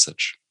did. a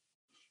message.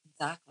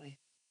 Exactly.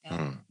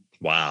 Yeah.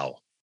 Wow.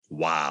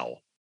 Wow.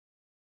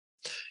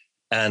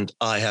 And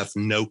I have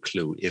no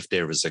clue if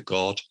there is a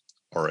God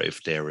or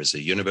if there is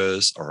a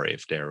universe or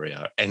if there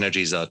are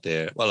energies out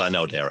there. Well, I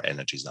know there are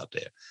energies out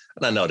there.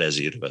 And I know there's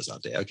a universe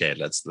out there. Okay,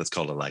 let's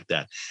call it like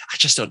that. I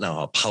just don't know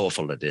how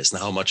powerful it is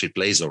and how much it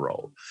plays a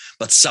role.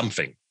 But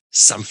something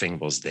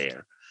was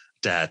there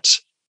that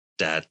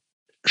that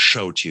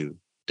showed you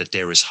that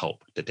there is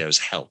hope, that there is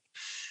help.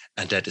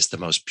 And that is the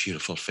most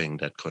beautiful thing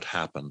that could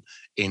happen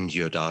in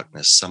your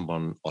darkness.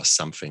 Someone or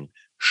something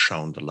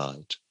shone the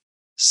light.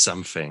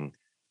 Something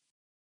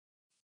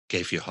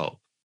gave you hope.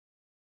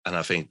 And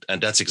I think,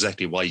 and that's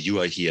exactly why you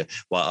are here,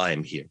 why I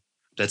am here.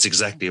 That's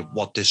exactly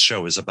what this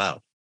show is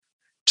about.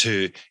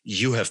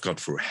 You have gone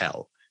through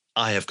hell.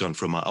 I have gone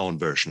through my own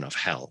version of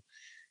hell.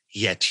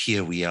 Yet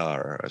here we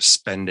are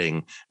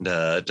spending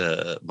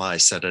my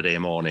Saturday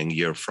morning,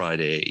 your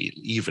Friday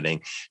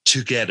evening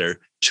together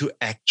to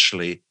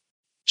actually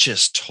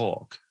just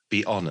talk,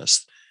 be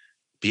honest,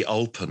 be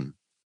open,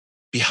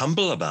 be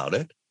humble about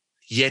it,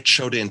 yet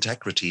show the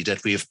integrity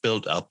that we have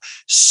built up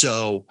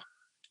so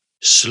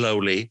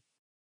slowly,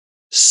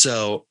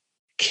 so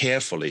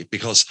carefully,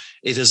 because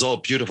it is all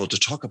beautiful to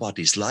talk about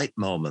these light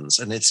moments.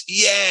 And it's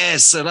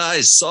yes, and I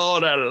saw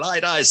the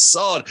light, I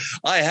saw it,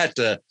 I had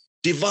the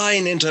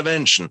divine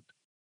intervention.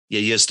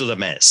 Yeah, you're still a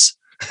mess.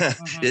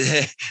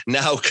 Mm-hmm.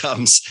 Now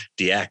comes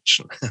the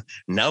action.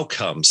 Now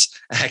comes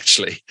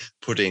actually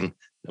putting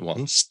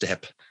one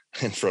step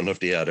in front of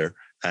the other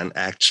and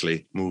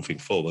actually moving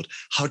forward.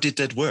 How did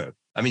that work?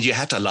 I mean, you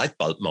had a light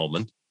bulb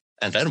moment,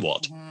 and then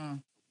what? Mm-hmm.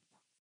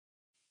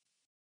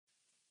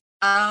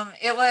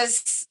 It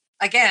was,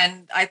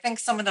 again, I think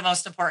some of the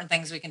most important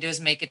things we can do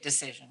is make a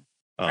decision,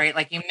 right?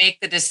 Like you make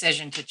the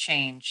decision to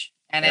change,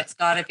 and it's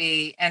got to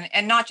be,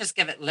 and not just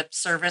give it lip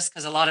service,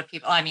 because a lot of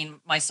people, I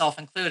mean, myself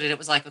included, it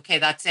was like, okay,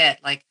 that's it.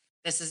 Like,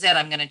 this is it.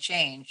 I'm going to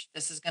change.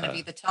 This is going to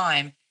be the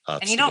time.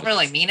 And you don't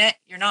really mean it.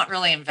 You're not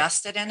really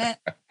invested in it.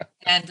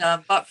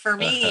 And, but for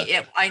me,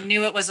 I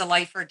knew it was a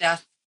life or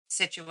death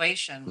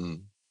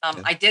situation.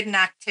 I did an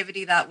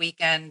activity that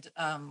weekend.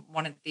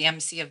 One of the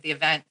MC of the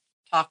event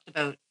talked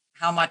about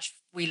how much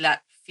we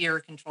let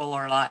fear control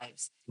our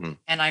lives.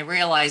 And I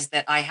realized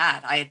that I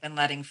had been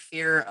letting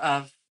fear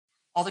of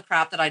all the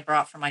crap that I'd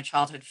brought from my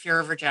childhood, fear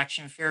of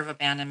rejection, fear of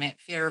abandonment,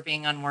 fear of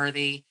being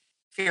unworthy,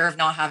 fear of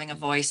not having a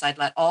voice. I'd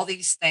let all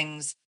these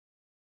things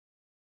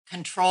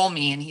control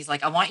me. And he's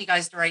like, I want you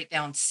guys to write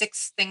down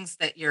 6 things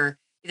that you're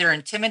either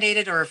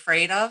intimidated or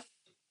afraid of.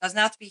 Doesn't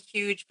have to be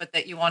huge, but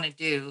that you want to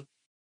do.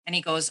 And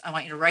he goes, I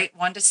want you to write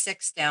 1 to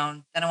 6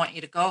 down. Then I want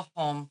you to go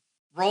home,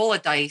 roll a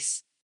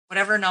dice,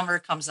 whatever number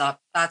comes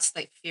up, that's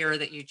the fear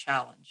that you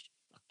challenge.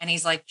 And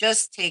he's like,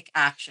 just take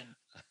action.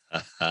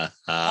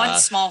 One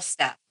small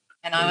step.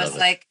 And I was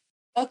like,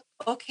 oh,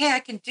 okay, I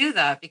can do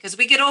that, because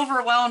we get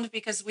overwhelmed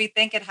because we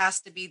think it has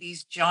to be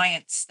these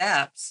giant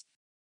steps.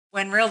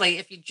 When really,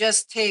 if you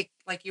just take,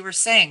 like you were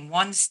saying,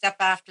 1 step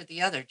after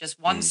the other,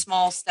 just one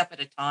small step at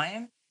a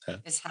time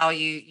is how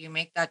you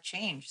make that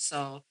change.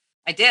 So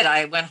I did.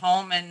 I went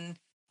home and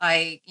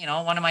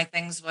one of my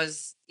things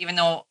was, even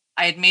though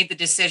I had made the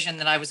decision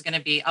that I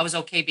was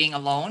okay being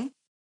alone,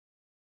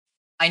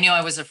 I knew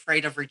I was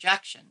afraid of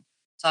rejection.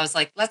 So I was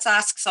like, let's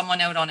ask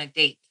someone out on a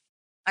date.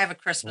 I have a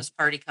Christmas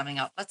party coming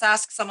up. Let's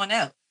ask someone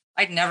out.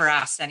 I'd never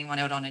asked anyone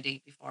out on a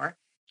date before.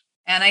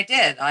 And I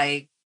did.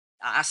 I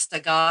asked a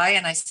guy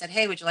and I said,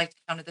 hey, would you like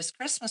to come to this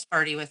Christmas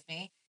party with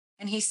me?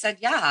 And he said,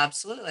 yeah,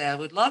 absolutely. I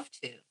would love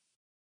to.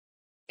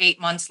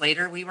 8 months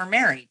later, we were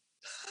married.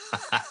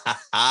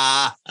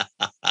 There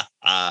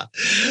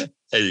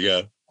you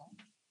go.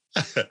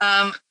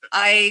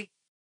 I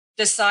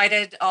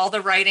decided all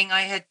the writing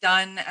I had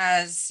done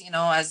as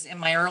in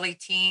my early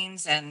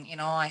teens, and,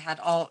 I had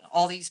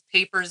all these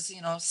papers,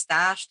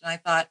 stashed. And I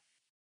thought,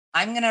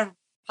 I'm going to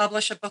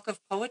publish a book of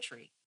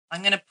poetry.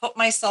 I'm going to put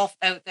myself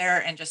out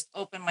there and just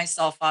open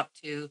myself up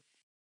to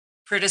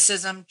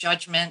criticism,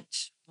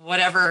 judgment,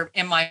 whatever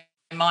in my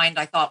mind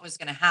I thought was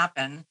going to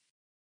happen.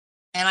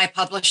 And I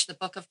published the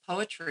book of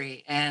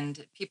poetry,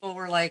 and people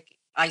were like,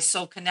 I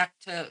so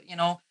connect to,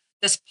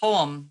 this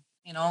poem,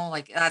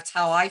 like that's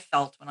how I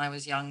felt when I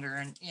was younger.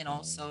 And,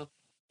 so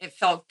it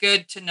felt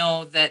good to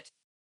know that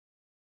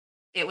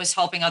it was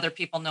helping other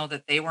people know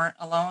that they weren't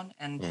alone,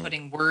 and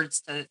putting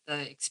words to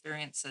the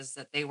experiences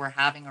that they were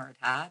having or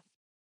had.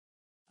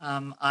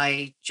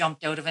 I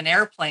jumped out of an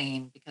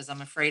airplane because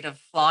I'm afraid of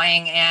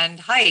flying and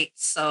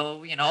heights.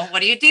 So,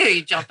 what do?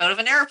 You jump out of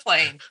an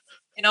airplane,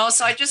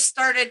 so I just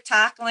started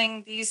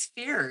tackling these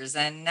fears.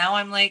 And now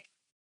I'm like,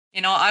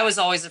 I was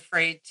always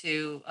afraid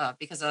to,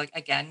 because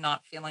again,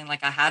 not feeling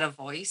like I had a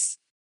voice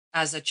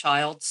as a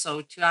child.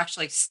 So to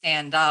actually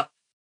stand up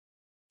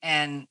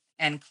and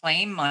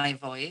claim my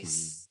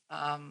voice,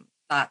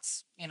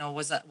 that's,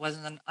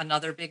 wasn't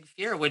another big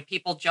fear. Would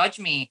people judge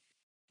me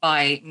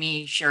by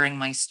me sharing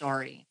my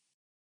story?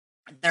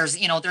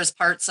 There's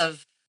parts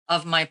of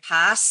my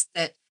past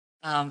that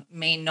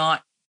may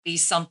not be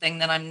something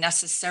that I'm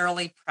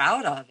necessarily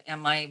proud of?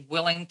 Am I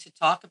willing to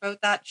talk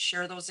about that,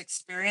 share those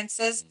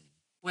experiences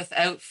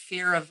without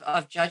fear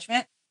of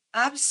judgment?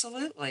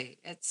 Absolutely.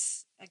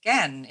 It's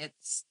again,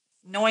 it's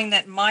knowing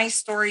that my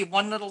story,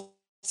 one little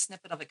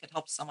snippet of it could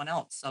help someone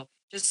else. So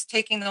just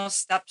taking those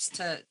steps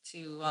to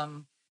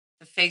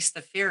face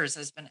the fears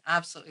has been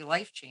absolutely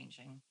life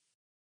changing.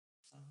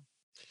 So,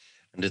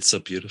 And it's so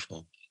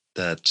beautiful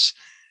that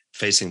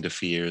facing the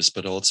fears,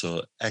 but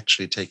also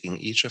actually taking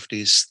each of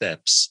these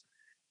steps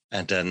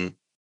and then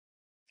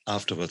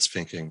afterwards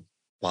thinking,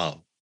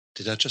 wow,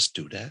 did I just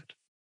do that?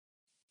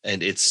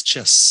 And it's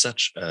just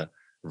such a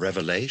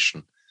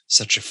revelation,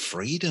 such a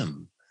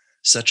freedom,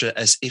 such a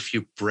as if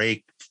you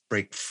break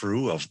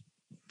through of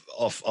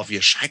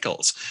your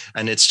shackles.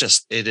 And it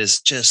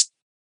is just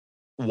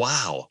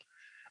wow.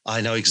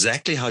 I know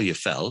exactly how you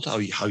felt, how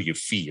you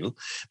feel,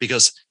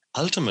 because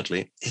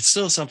ultimately it's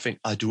still something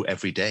I do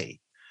every day.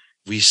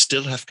 We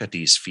still have got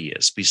these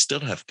fears.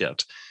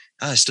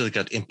 I still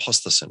got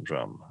imposter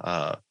syndrome.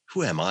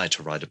 Who am I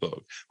to write a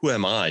book? Who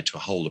am I to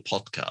hold a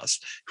podcast?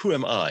 Who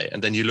am I?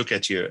 And then you look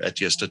at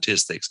your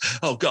statistics.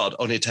 Oh God,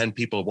 only 10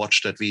 people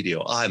watched that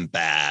video. I'm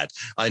bad.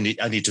 I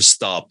need to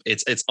stop.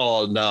 It's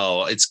all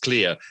no, it's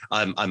clear.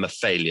 I'm a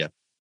failure.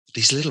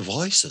 These little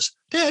voices,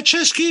 they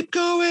just keep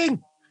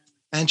going.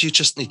 And you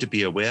just need to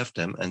be aware of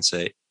them and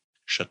say,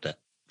 shut that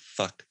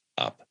fuck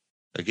up.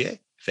 Okay?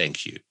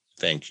 Thank you.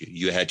 Thank you.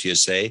 You had your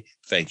say.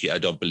 Thank you. I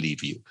don't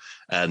believe you.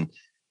 And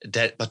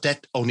but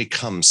that only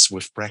comes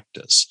with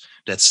practice.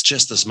 That's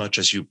just as much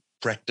as you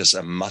practice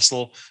a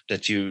muscle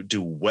that you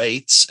do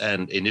weights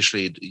and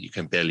initially you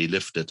can barely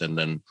lift it. And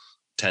then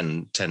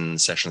 10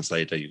 sessions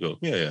later, you go,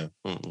 yeah.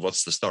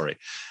 What's the story?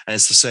 And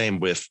it's the same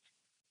with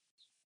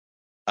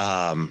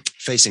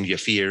facing your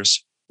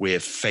fears,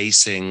 with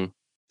facing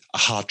a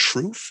hard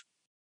truth,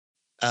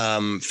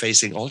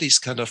 facing all these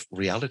kind of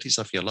realities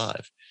of your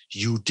life.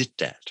 You did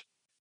that.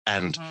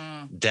 And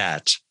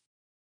that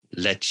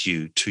led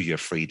you to your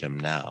freedom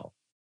now.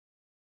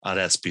 Oh,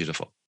 that's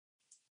beautiful.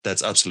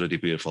 That's absolutely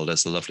beautiful.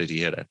 That's lovely to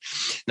hear that.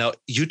 Now,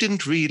 you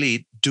didn't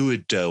really do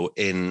it, though,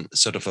 in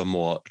sort of a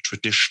more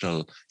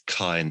traditional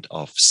kind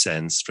of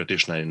sense,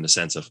 traditional in the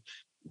sense of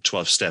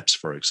 12 steps,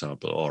 for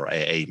example, or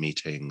AA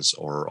meetings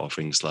or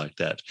things like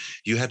that.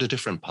 You had a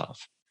different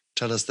path.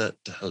 Tell us that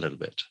a little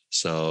bit.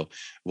 So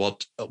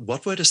what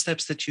were the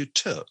steps that you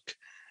took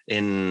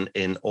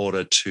in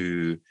order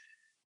to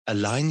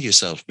align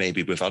yourself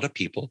maybe with other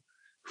people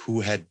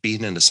who had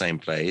been in the same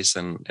place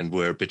and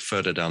were a bit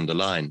further down the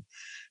line?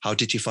 How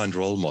did you find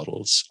role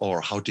models, or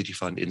how did you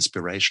find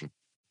inspiration?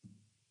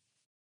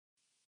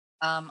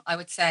 I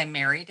would say I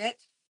married it.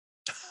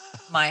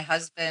 My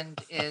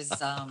husband is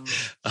um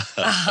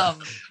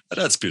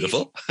That's he,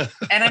 beautiful.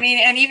 and I mean,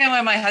 and even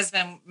when my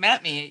husband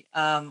met me,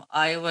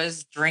 I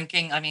was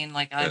drinking. I mean,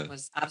 like I Yeah.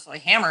 was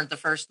absolutely hammered the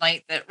first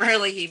night that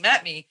really he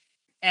met me.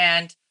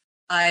 And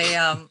I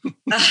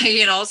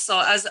so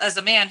as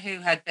a man who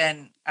had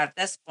been at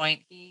this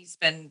point, he's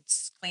been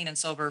clean and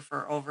sober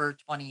for over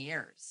 20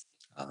 years.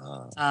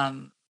 Uh,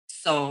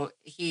 So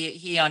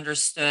he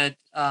understood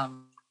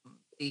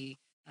the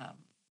um,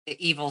 the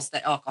evils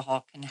that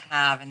alcohol can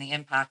have and the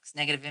impacts,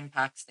 negative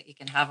impacts that it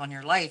can have on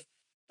your life.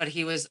 But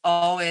he was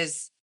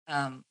always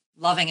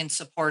loving and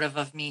supportive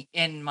of me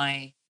in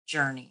my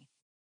journey,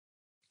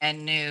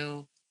 and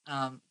knew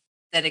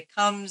that it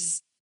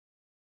comes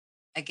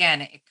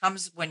again. It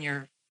comes when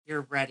you're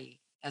ready.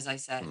 As I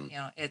said,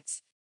 mm,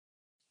 it's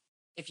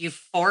if you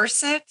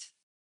force it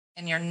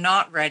and you're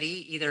not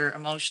ready, either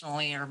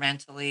emotionally or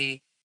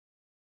mentally.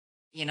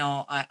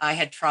 I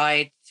had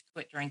tried to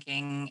quit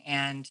drinking,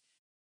 and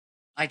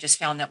I just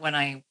found that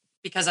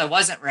because I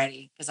wasn't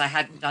ready, because I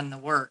hadn't mm, done the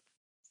work,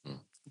 mm.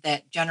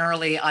 that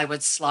generally I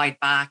would slide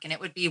back and it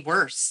would be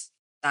worse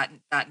that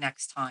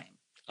next time.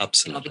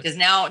 Absolutely. Because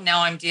now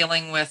I'm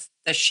dealing with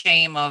the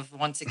shame of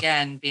once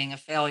again being a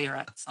failure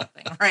at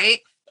something, right?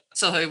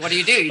 So what do?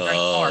 You drink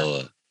more.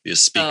 Oh, you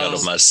speak out of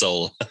So my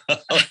soul.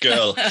 Oh,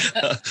 girl,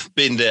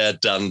 been there,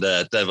 done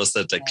that. That was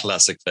the yeah,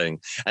 classic thing.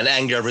 And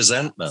anger, yeah,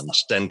 resentment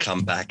then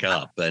come back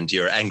up, and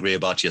you're angry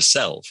about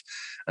yourself.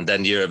 And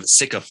then you're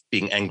sick of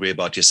being angry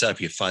about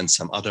yourself. You find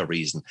some other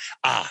reason.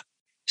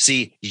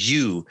 See,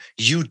 you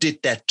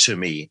did that to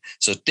me.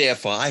 So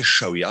therefore, I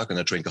show you. I'm going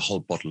to drink a whole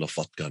bottle of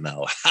vodka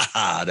now.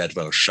 That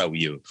will show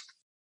you.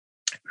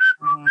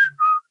 mhm,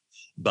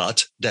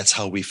 But that's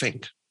how we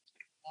think.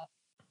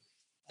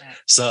 yeah.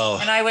 So,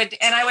 And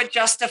I would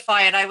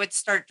justify it. I would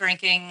start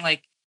drinking,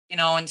 like,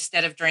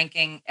 instead of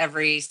drinking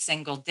every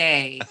single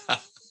day,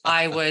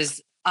 I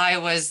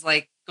was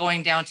like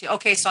going down to,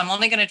 okay, so I'm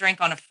only going to drink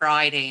on a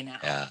Friday now,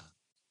 yeah,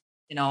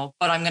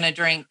 but I'm going to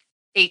drink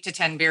 8 to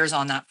 10 beers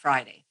on that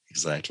Friday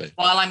exactly.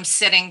 while I'm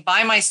sitting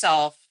by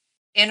myself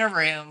in a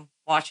room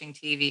watching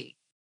TV,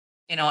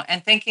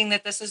 and thinking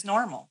that this is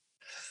normal,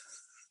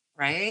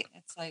 right?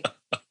 It's like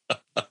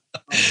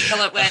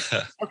until it went,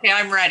 okay,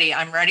 I'm ready.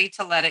 I'm ready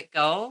to let it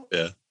go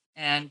Yeah,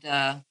 and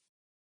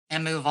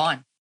move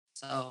on.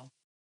 So,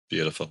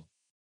 beautiful.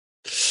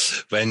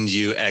 When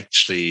you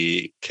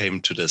actually came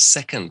to the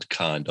second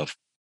kind of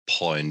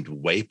point,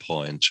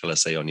 waypoint, shall I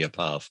say, on your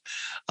path.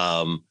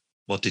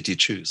 What did you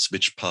choose?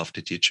 Which path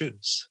did you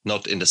choose?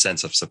 Not in the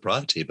sense of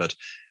sobriety, but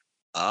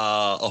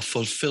of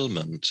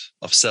fulfillment,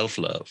 of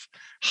self-love.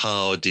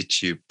 How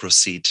did you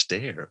proceed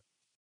there?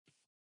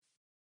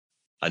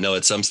 I know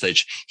at some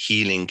stage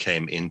healing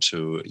came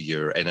into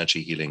your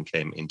energy, healing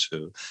came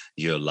into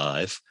your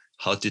life.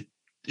 How did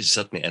you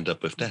suddenly end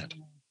up with that?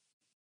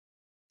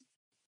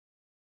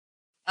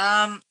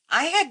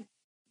 I had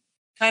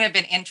kind of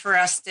been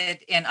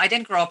interested in, I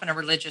didn't grow up in a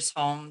religious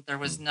home. There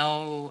was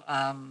no,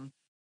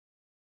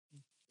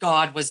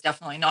 God was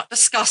definitely not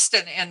discussed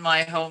in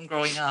my home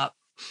growing up.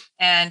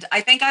 And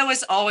I think I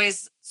was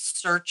always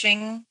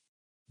searching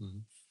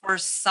for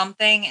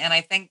something. And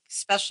I think,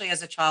 especially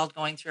as a child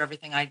going through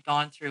everything I'd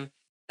gone through,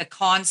 the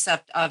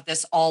concept of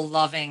this all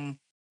loving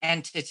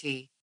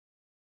entity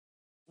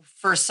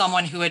for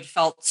someone who had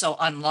felt so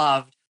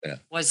unloved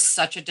was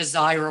such a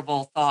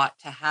desirable thought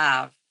to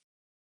have.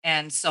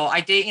 And so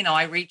I did,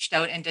 I reached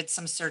out and did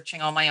some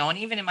searching on my own.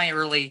 Even in my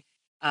early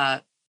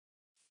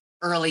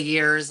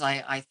years,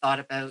 I thought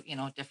about,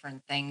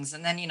 different things.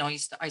 And then,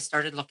 I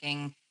started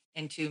looking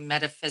into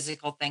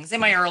metaphysical things. In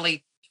my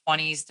early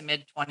 20s to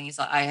mid 20s,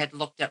 I had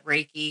looked at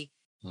Reiki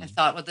and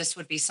thought, well, this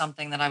would be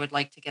something that I would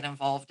like to get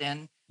involved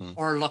in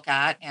or look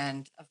at.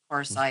 And of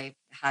course, I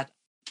had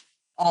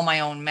all my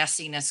own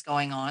messiness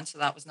going on, so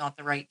that was not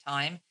the right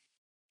time.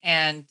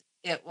 And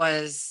it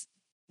was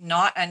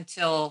not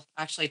until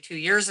actually 2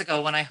 years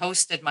ago when I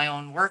hosted my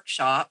own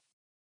workshop,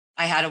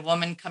 I had a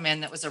woman come in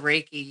that was a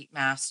Reiki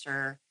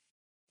master,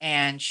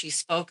 and she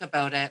spoke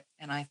about it.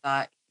 And I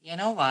thought, you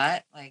know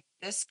what? Like,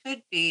 this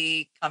could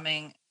be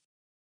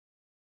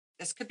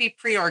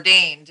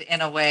preordained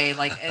in a way.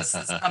 Like, this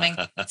is coming,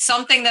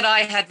 something that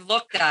I had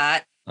looked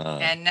at,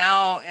 and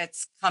now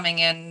it's coming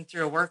in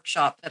through a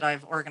workshop that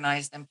I've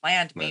organized and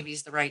planned. Maybe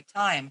is the right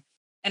time.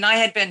 And I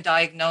had been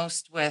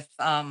diagnosed with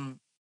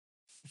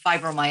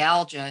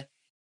fibromyalgia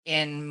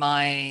in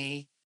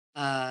my,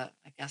 I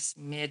guess,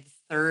 mid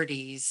to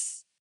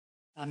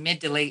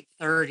late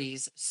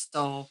 30s.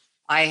 So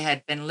I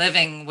had been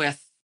living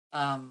with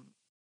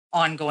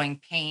ongoing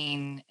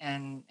pain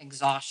and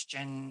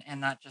exhaustion,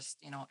 and that just,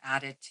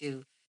 added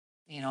to,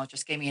 it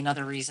just gave me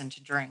another reason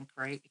to drink,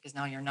 right? Because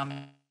now you're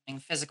numbing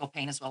physical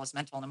pain as well as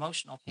mental and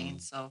emotional pain.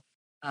 So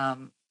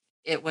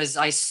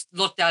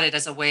looked at it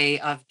as a way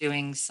of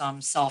doing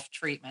some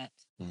self-treatment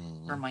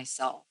for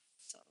myself.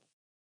 So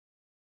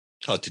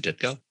how did it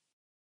go?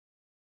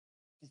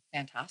 it's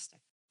fantastic.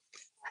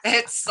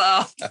 It's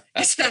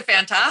been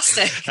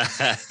fantastic.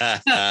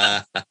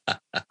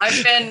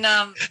 I've been.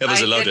 It was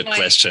a loaded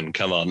question.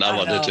 Come on, I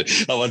wanted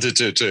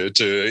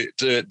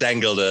to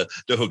dangle the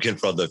hook in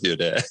front of you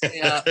there.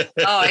 Yeah.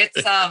 Oh,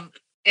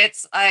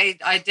 it's.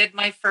 I did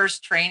my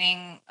first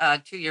training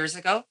 2 years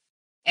ago,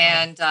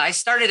 and I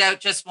started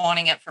out just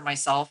wanting it for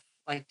myself,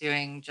 like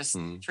doing just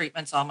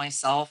treatments on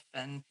myself,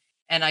 and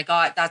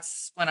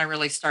that's when I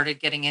really started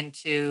getting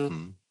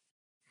into.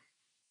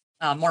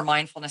 More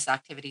mindfulness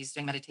activities,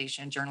 doing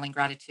meditation, journaling,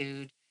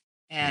 gratitude,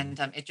 and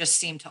it just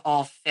seemed to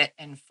all fit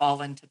and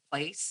fall into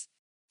place.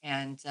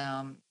 And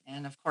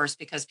of course,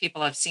 because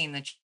people have seen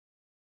the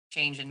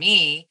change in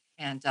me,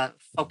 and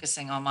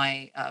focusing on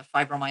my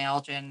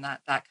fibromyalgia and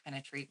that kind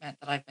of treatment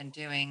that I've been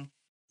doing,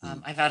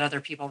 I've had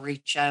other people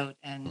reach out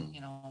and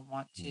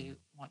want to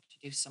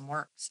do some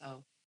work.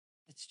 So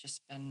it's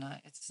just been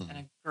been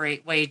a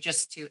great way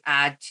just to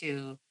add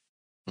to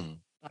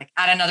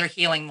add another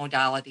healing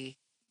modality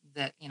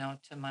that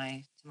to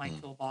my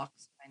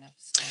toolbox kind of.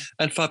 So.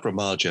 And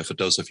fibromyalgia, for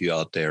those of you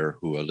out there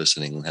who are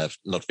listening and have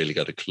not really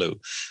got a clue,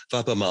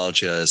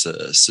 fibromyalgia is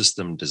a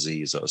system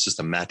disease, or a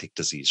systematic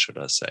disease, should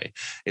I say.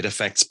 It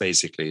affects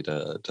basically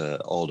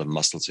all the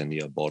muscles in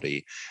your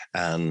body,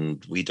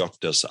 and we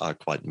doctors are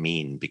quite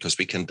mean because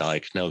we can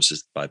diagnose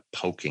it by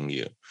poking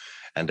you.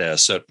 And there are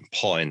certain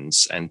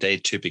points, and they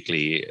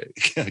typically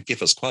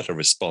give us quite a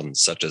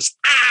response, such as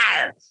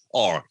 "ah"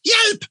 or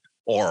 "yelp,"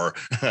 or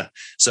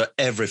so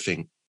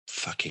everything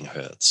fucking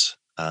hurts,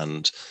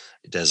 and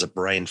there's a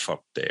brain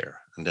fog there,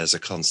 and there's a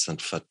constant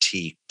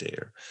fatigue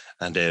there,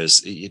 and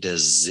there's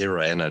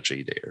zero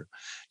energy there.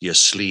 Your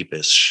sleep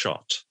is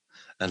shot,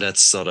 and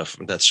that's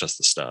just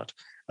the start.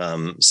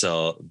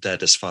 So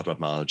that is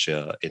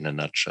fibromyalgia in a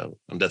nutshell,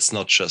 and that's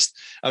not just.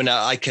 I mean,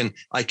 I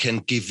can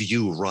give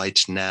you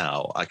right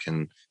now. I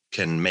can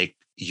make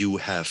you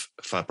have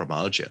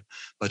fibromyalgia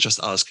by just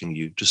asking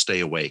you to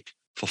stay awake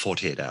for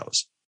 48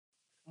 hours.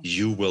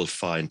 You will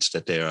find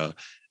that there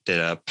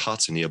are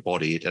parts in your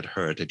body that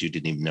hurt that you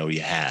didn't even know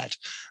you had.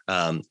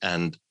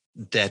 And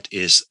that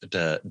is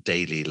the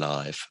daily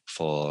life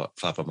for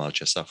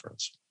fibromyalgia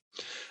sufferers.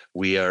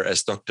 We are,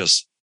 as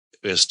doctors,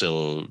 we're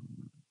still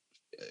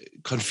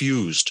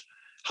confused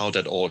how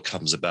that all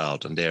comes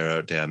about. And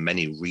there are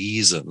many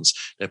reasons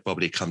that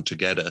probably come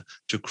together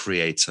to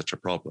create such a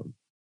problem.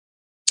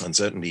 And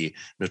certainly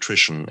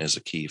nutrition is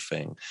a key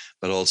thing,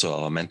 but also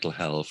our mental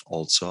health,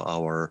 also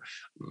our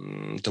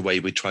the way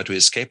we try to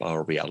escape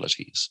our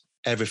realities.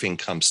 everything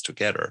comes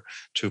together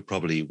to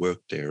probably work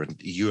there. And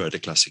you are the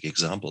classic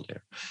example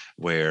there,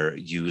 where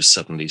you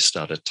suddenly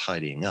started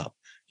tidying up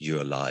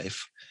your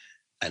life.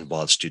 And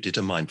whilst you did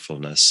a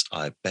mindfulness,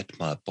 I bet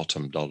my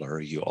bottom dollar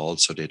you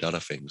also did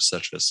other things,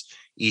 such as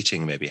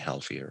eating maybe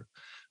healthier,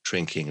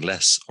 drinking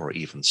less, or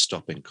even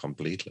stopping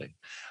completely.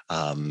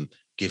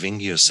 Giving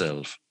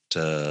yourself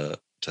the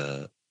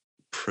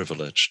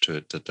privilege,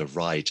 to the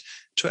right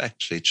to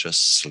actually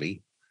just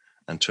sleep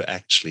and to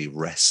actually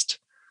rest,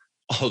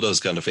 all those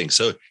kind of things.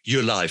 So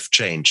your life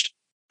changed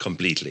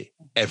completely.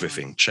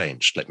 Everything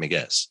changed, let me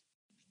guess.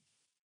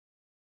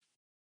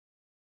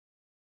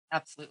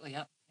 Absolutely.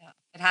 Yep. Yeah.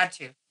 It had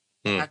to.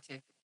 It had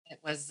to.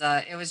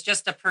 It was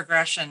just a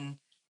progression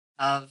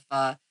of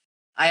I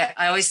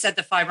always said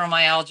the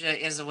fibromyalgia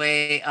is a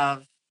way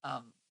of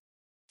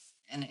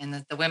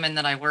and the women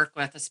that I work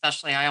with,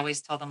 especially, I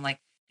always tell them, like,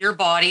 your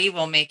body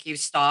will make you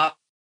stop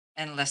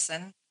and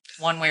listen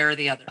one way or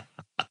the other.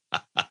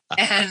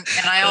 And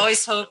I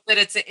always hope that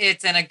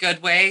it's in a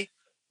good way,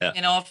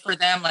 for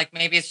them. Like,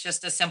 maybe it's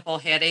just a simple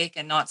headache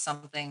and not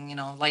something,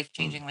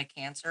 life-changing like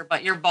cancer,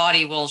 but your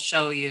body will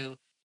show you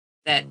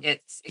that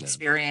it's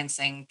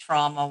experiencing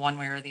trauma one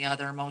way or the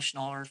other,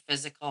 emotional or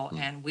physical.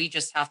 And we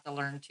just have to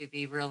learn to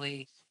be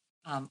really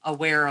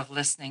aware of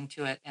listening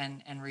to it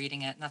and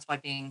reading it. And that's why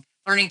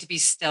learning to be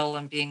still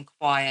and being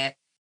quiet,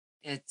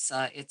 it's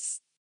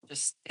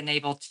just been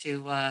able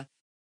to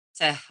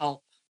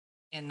help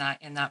in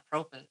that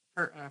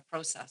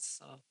process.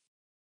 So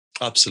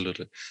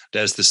Absolutely.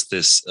 There's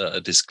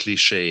this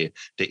cliche,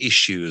 the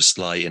issues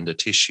lie in the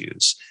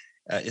tissues.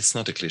 It's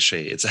not a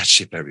cliche. It's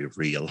actually very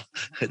real.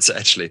 It's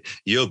actually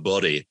your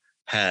body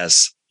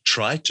has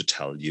tried to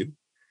tell you,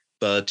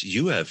 but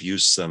you have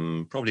used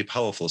some probably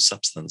powerful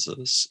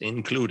substances,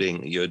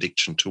 including your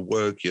addiction to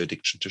work, your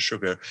addiction to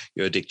sugar,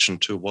 your addiction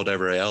to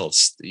whatever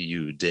else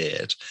you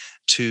did,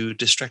 to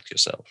distract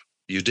yourself.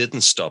 You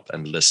didn't stop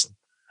and listen.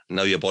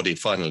 Now your body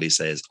finally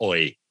says,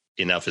 oi,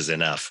 enough is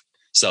enough.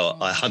 So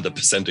I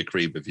 100%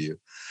 agree with you.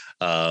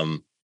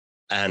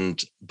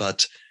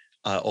 But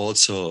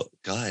also,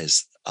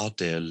 guys out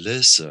there,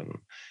 listen.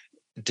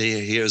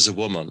 Here's a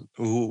woman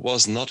who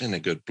was not in a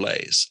good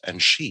place,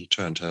 and she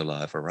turned her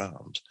life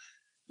around.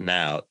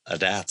 Now,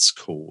 that's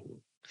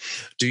cool.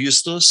 Do you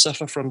still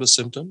suffer from the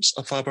symptoms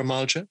of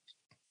fibromyalgia?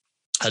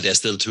 Are they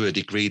still to a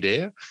degree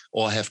there,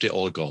 or have they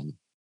all gone?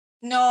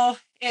 No,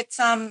 it's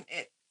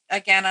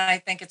again, I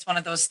think it's one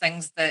of those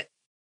things that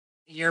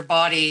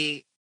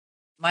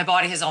my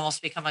body has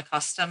almost become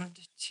accustomed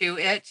to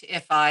it.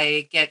 If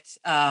I get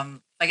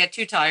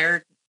too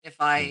tired, if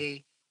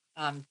I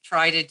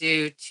try to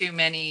do too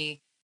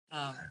many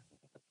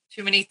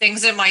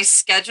things in my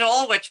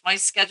schedule, which my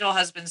schedule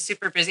has been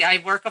super busy. I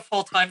work a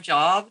full-time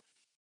job.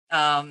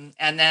 And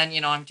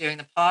then, I'm doing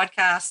the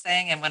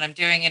podcasting, and when I'm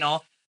doing,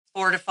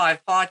 4 to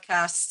 5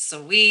 podcasts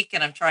a week,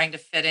 and I'm trying to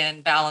fit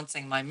in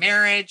balancing my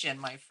marriage and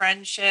my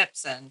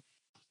friendships and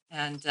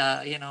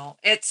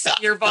it's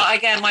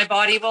again, my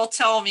body will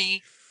tell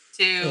me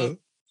to,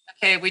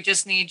 okay, we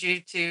just need you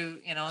to,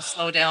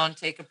 slow down,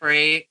 take a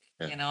break,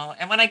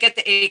 and when I get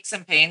the aches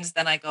and pains,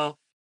 then I go,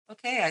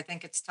 okay, I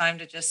think it's time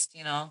to just,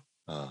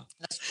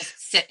 let's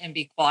just sit and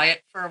be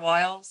quiet for a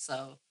while.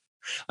 So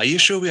are you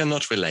sure we are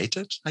not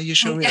related? Are you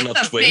sure we are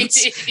not twins?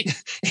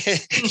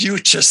 You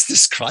just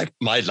described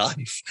my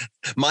life.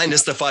 Mine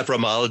is the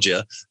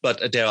fibromyalgia,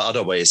 but there are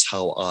other ways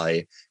how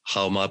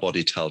my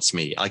body tells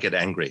me. I get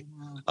angry.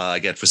 I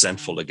get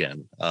resentful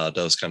again,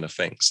 those kind of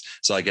things.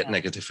 So I get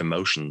negative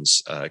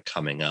emotions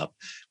coming up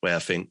where I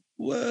think,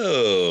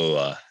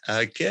 whoa,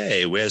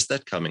 okay, where's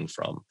that coming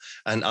from?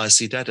 And I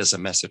see that as a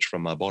message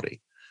from my body.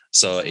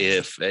 So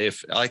if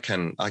I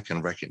can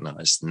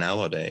recognize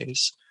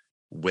nowadays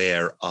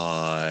where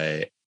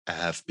I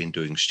have been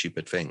doing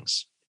stupid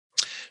things.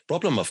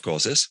 Problem, of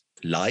course, is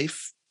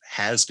life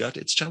has got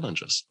its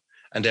challenges.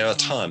 And there are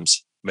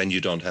times when you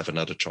don't have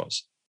another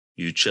choice.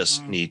 You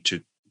just need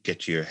to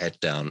get your head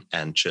down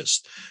and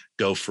just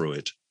go through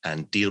it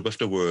and deal with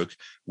the work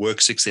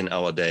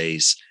 16-hour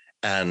days,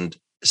 and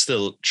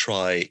still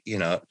try,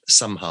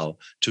 somehow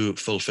to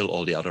fulfill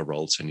all the other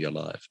roles in your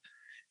life.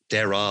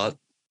 There are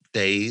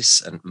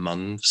days and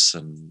months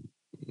and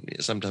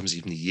sometimes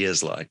even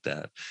years like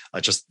that.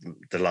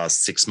 The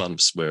last 6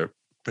 months were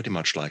pretty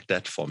much like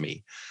that for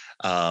me.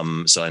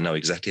 So I know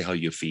exactly how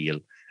you feel.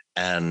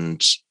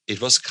 And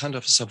it was kind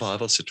of a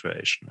survival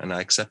situation, and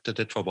I accepted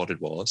it for what it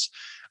was.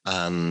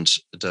 And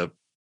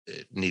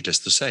needless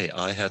to say,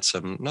 I had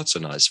some not so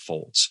nice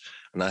faults,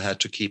 and I had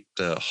to keep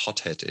the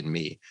hothead in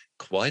me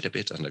quite a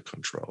bit under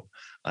control.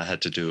 I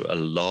had to do a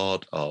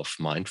lot of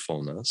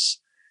mindfulness,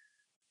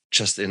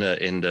 just in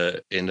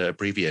the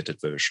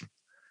abbreviated version.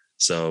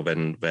 So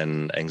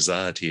when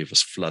anxiety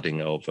was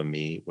flooding over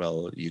me,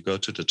 well, you go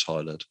to the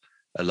toilet,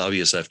 allow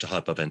yourself to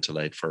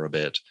hyperventilate for a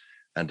bit,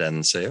 and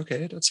then say,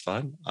 okay, that's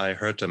fine. I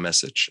heard the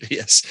message.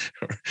 Yes,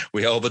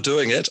 we're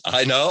overdoing it.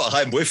 I know,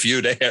 I'm with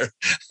you there.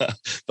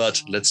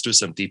 But let's do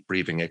some deep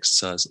breathing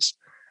exercises.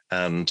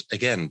 And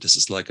again, this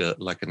is like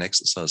an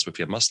exercise with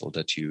your muscle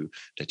that you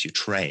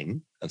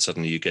train, and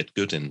suddenly you get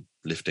good in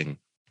lifting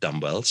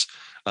dumbbells.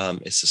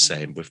 It's the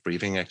same with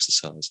breathing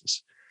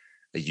exercises.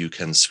 You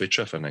can switch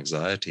off an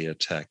anxiety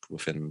attack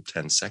within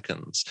 10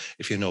 seconds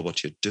if you know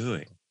what you're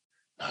doing.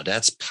 Now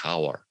that's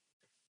power.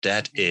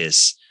 That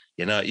is,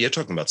 you're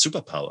talking about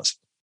superpowers.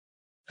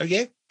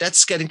 Okay,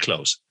 that's getting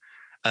close.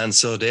 And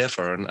so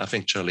therefore, and I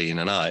think Charlene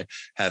and I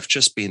have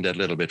just been a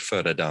little bit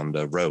further down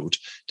the road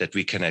that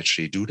we can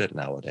actually do that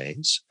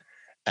nowadays.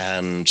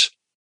 And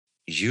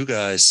you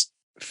guys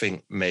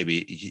think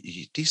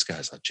maybe these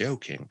guys are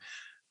joking.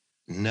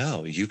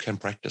 No, you can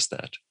practice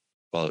that.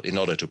 Well, in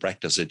order to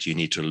practice it, you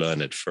need to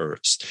learn it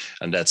first.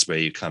 And that's where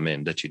you come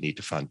in, that you need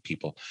to find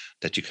people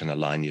that you can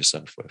align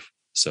yourself with.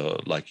 So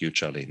like you,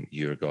 Charlene,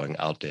 you're going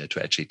out there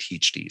to actually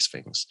teach these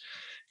things,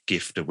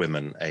 give the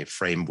women a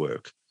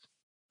framework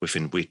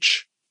within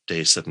which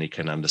they suddenly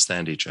can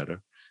understand each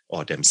other,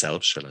 or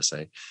themselves, shall I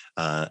say.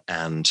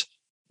 And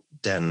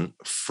then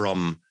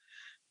from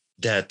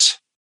that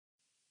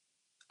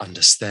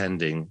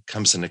understanding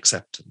comes an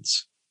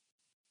acceptance.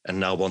 And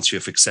now once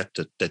you've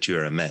accepted that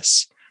you're a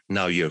mess,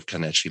 now you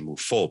can actually move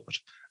forward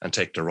and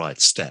take the right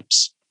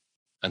steps.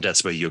 And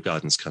that's where your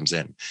guidance comes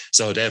in.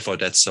 So therefore,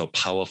 that's so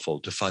powerful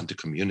to find the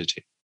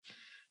community.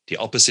 The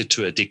opposite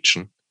to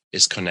addiction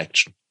is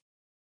connection.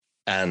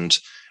 And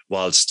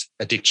whilst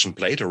addiction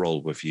played a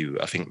role with you,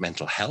 I think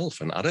mental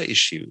health and other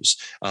issues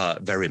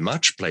very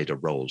much played a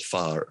role,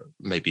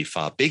 maybe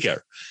far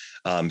bigger,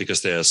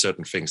 because there are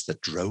certain things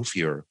that drove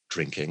your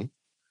drinking.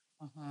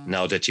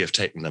 Now that you have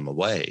taken them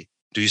away,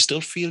 do you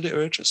still feel the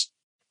urges?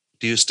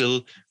 Do you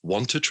still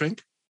want to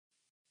drink?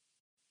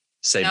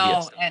 Same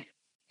No, here.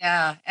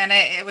 and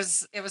it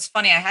was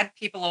funny. I had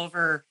people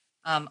over.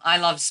 I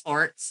love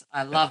sports.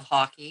 I love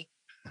hockey.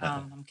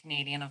 I'm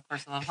Canadian, of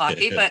course. I love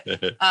hockey, but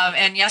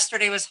and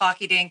yesterday was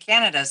Hockey Day in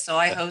Canada, so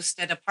I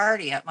hosted a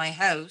party at my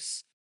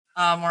house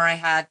where I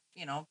had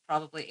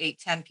probably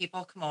 8-10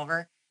 people come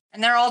over,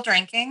 and they're all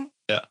drinking.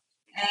 Yeah.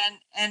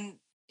 And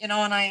and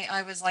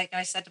I was like,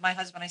 I said to my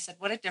husband, I said,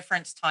 what a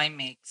difference time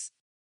makes.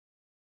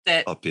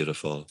 That Oh,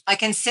 beautiful. I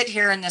can sit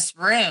here in this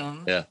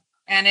room. Yeah.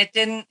 And it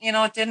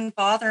didn't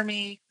bother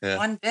me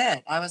one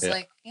bit. I was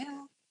like,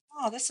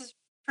 oh, this is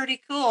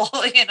pretty cool,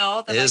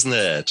 Isn't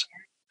it?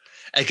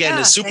 Again,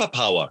 a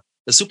superpower,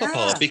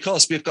 Yeah.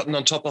 because we've gotten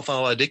on top of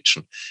our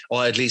addiction,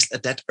 or at least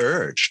that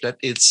urge. That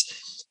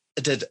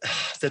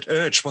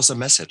urge was a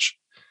message.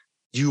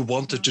 You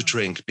wanted to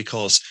drink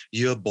because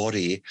your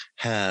body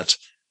had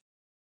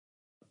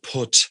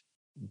put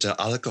the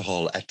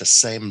alcohol at the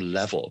same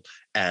level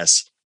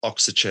as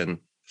oxygen,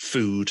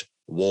 food,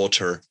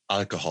 water,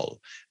 alcohol.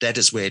 That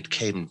is where it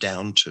came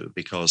down to,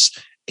 because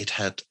it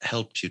had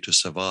helped you to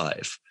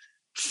survive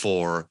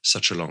for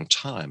such a long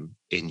time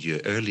in your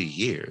early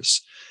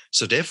years.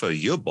 So therefore,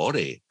 your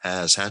body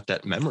has had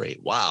that memory.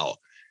 Wow,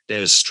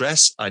 there's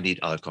stress, I need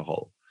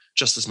alcohol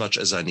just as much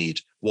as I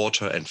need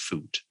water and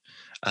food.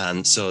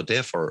 And so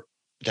therefore,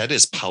 that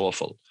is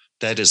powerful.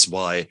 That is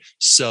why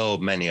so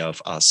many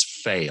of us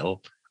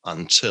fail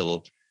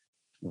until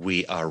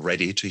we are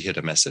ready to hear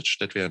the message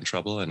that we're in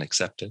trouble and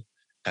accept it,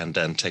 and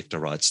then take the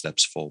right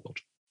steps forward.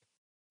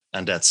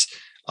 And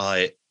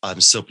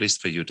I'm so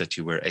pleased for you that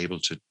you were able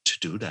to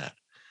do that,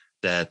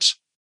 that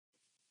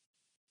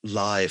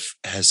life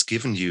has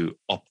given you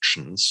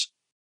options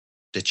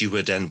that you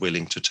were then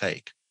willing to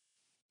take.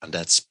 And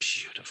that's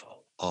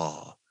beautiful.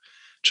 Oh,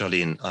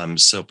 Charlene, I'm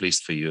so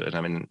pleased for you.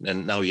 And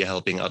now you're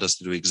helping others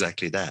to do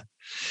exactly that.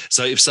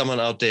 So if someone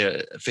out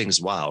there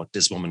thinks, wow,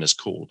 this woman is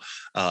cool,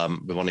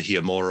 we want to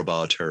hear more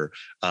about her,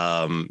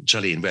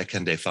 Charlene, where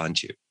can they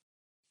find you?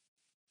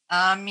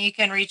 You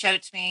can reach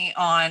out to me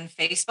on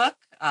Facebook.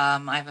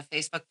 I have a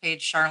Facebook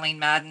page, Charlene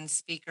Madden,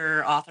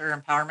 speaker, author,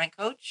 empowerment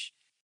coach.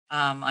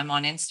 I'm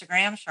on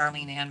Instagram,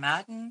 Charlene Ann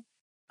Madden.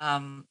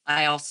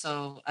 I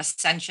also,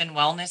 Ascension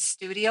Wellness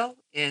Studio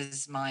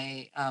is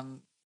my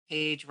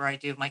page where I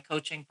do my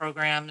coaching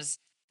programs,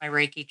 my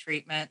Reiki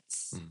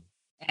treatments.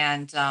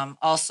 And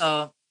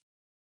also,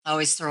 I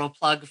always throw a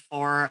plug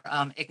for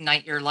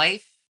Ignite Your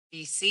Life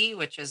BC,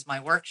 which is my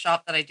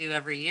workshop that I do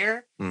every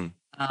year.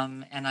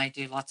 And I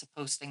do lots of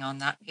posting on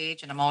that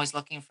page, and I'm always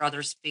looking for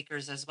other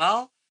speakers as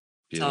well.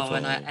 Beautiful. So,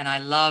 and I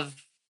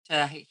love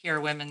to hear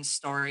women's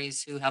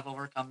stories who have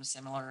overcome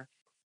similar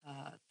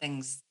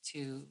things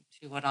to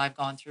what I've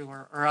gone through,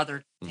 or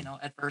other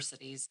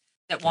adversities,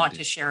 that want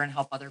to share and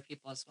help other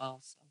people as well.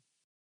 So.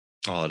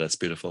 Oh, that's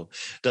beautiful.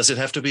 Does it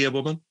have to be a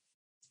woman?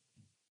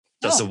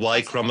 Does No, a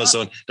Y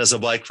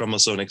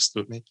chromosome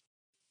exclude me?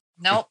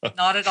 No,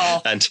 not at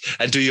all. And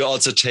do you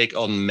also take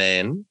on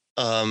men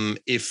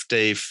if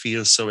they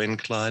feel so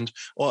inclined,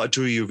 or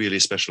do you really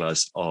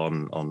specialize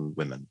on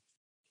women?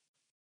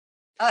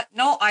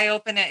 No, I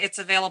open it. It's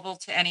available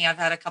to any. I've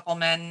had a couple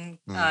men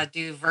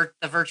do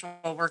the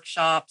virtual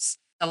workshops,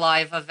 the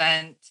live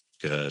event.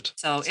 Good.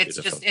 So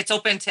it's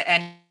open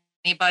to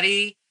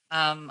anybody.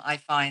 I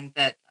find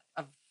that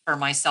for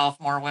myself,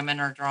 more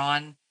women are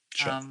drawn.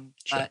 Sure.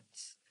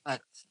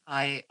 But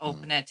I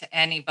open it to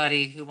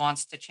anybody who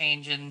wants to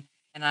change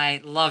And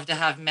I love to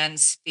have men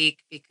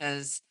speak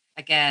because,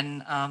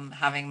 again,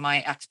 having my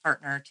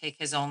ex-partner take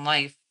his own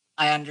life,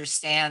 I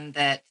understand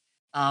that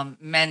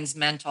men's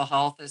mental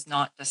health is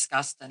not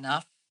discussed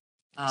enough.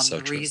 So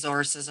The true.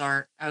 resources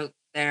aren't out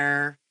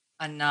there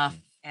enough,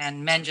 Mm.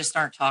 and men just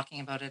aren't talking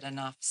about it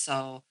enough.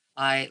 So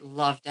I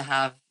love to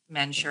have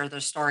men share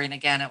their story. And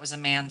again, it was a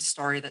man's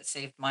story that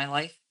saved my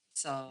life.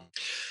 So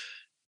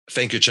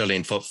Thank you,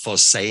 Charlene, for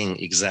saying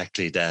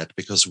exactly that,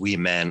 because we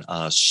men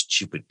are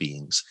stupid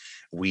beings.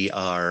 We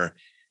are,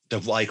 the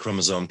Y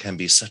chromosome can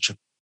be such a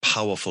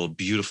powerful,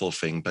 beautiful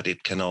thing, but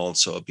it can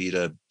also be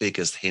the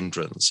biggest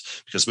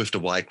hindrance, because with the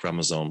Y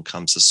chromosome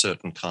comes a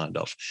certain kind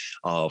of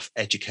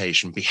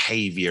education,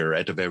 behavior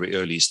at a very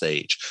early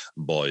stage.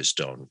 Boys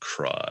don't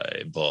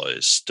cry,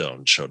 boys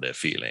don't show their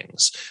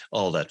feelings,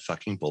 all that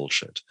fucking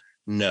bullshit.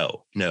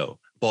 No, no,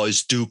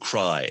 boys do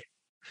cry.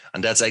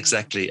 And that's mhm.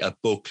 exactly a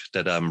book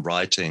that I'm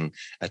writing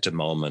at the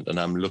moment. And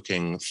I'm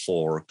looking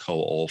for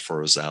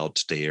co-authors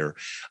out there.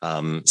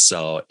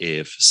 So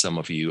if some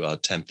of you are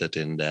tempted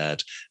in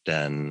that,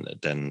 then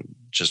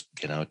just,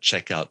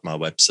 check out my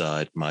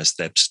website,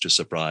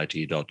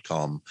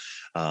 mystepstosobriety.com,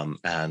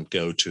 and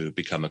go to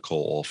become a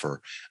co-author.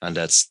 And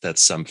that's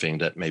something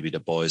that maybe the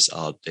boys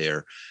out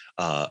there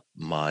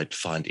might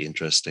find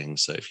interesting.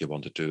 So if you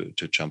wanted to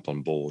jump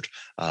on board,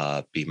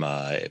 be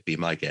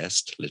my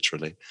guest,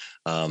 literally.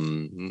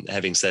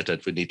 Having said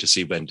that, we need to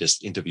see when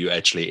this interview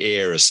actually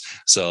airs.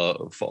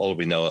 So for all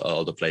we know,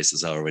 all the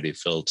places are already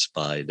filled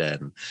by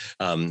then.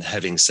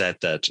 Having said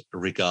that,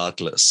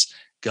 regardless,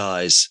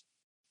 guys,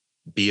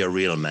 be a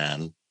real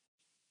man,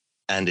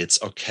 and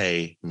it's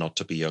okay not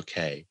to be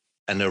okay.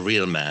 And a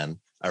real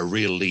man, a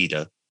real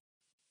leader,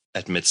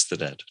 admits to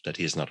that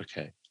he is not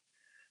okay,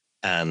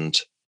 and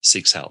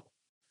seeks help.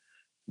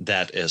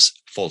 That is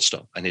full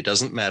stop. And it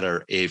doesn't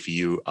matter if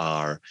you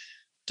are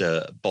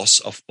the boss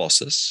of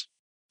bosses,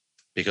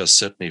 because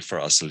certainly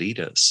for us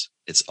leaders,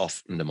 it's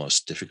often the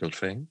most difficult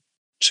thing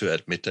to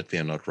admit that we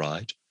are not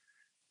right,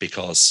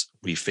 because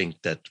we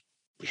think that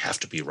we have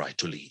to be right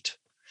to lead.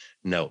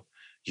 No,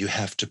 you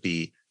have to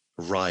be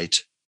right.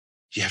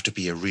 You have to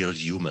be a real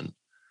human.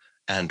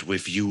 And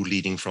with you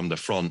leading from the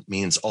front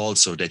means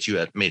also that you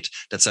admit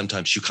that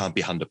sometimes you can't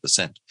be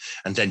 100%.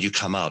 And then you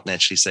come out and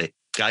actually say,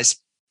 guys,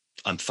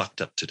 I'm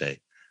fucked up today.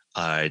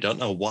 I don't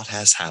know what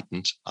has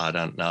happened. I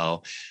don't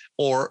know.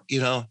 Or,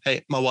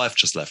 hey, my wife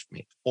just left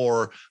me,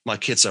 or my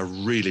kids are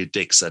really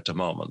dicks at the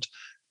moment,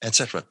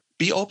 etc.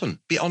 Be open,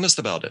 be honest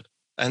about it,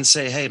 and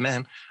say, hey,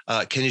 man,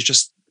 can you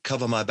just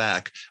cover my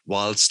back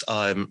whilst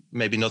I'm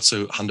maybe not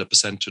so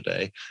 100%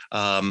 today?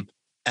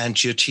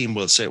 And your team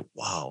will say,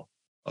 wow,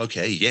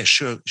 okay, yeah,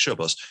 sure,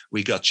 boss,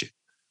 we got you.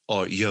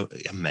 Or you're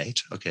a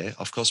mate. Okay,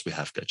 of course we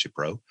have got you,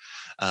 bro.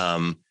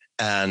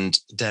 And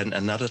then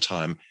another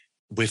time,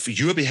 with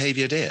your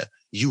behavior there,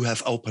 you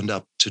have opened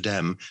up to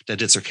them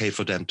that it's okay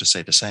for them to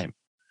say the same.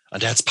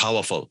 And that's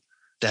powerful.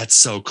 That's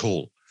so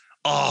cool.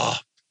 Oh,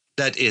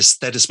 that is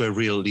where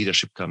real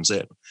leadership comes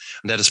in.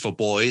 And that is for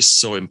boys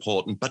so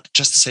important, but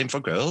just the same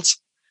for girls.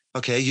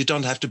 Okay, you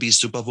don't have to be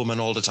superwoman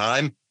all the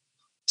time.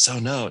 So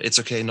no, it's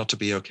okay not to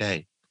be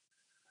okay.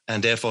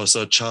 And therefore,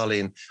 so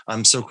Charlene,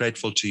 I'm so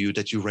grateful to you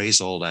that you raise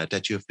all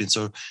that you have been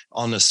so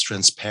honest,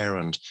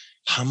 transparent,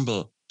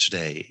 humble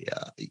today,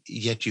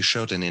 yet you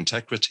showed an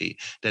integrity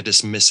that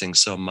is missing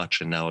so much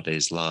in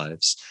nowadays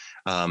lives.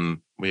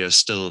 We are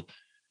still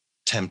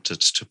tempted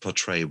to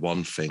portray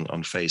one thing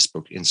on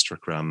Facebook,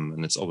 Instagram,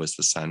 and it's always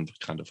the same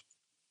kind of.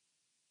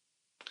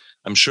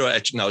 I'm sure,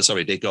 actually, no,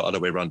 sorry, they go other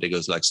way around. They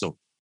goes like so.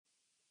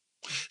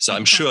 So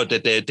I'm sure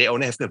that they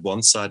only have that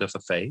one side of a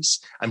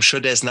face. I'm sure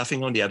there's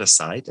nothing on the other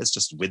side. It's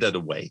just withered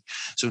away.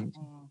 So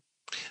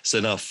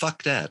now,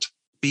 fuck that.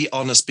 Be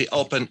honest, be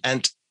open,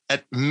 and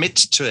admit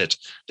to it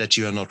that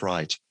you are not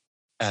right.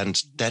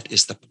 And that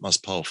is the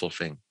most powerful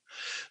thing.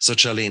 So,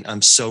 Charlene,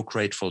 I'm so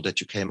grateful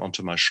that you came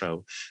onto my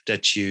show,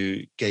 that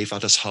you gave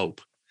others hope,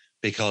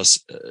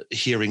 because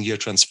hearing your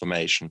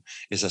transformation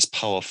is as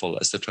powerful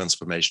as the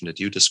transformation that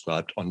you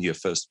described on your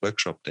first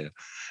workshop there.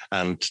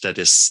 And that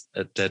is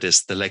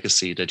the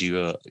legacy that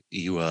you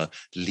are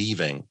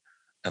leaving.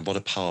 And what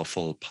a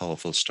powerful,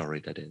 powerful story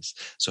that is.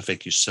 So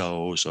thank you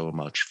so, so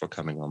much for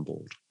coming on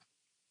board.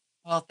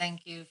 Well,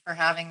 thank you for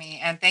having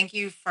me. And thank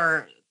you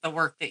for the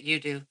work that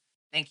you do.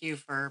 Thank you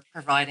for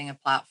providing a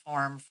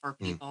platform for Mm,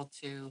 people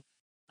to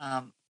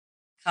um,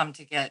 come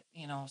to get,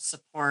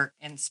 support,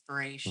 mm,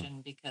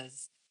 inspiration,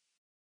 because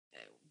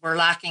we're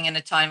lacking in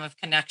a time of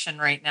connection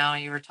right now.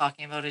 You were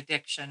talking about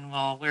addiction.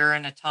 Well, we're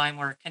in a time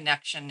where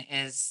connection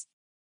is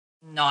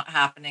not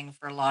happening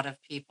for a lot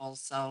of people.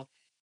 So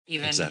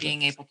even exactly.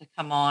 being able to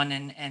come on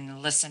and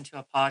listen to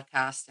a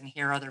podcast and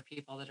hear other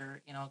people that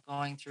are,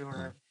 going through or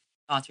Mm, have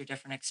gone through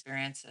different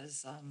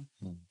experiences,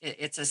 mm.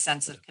 it's a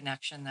sense of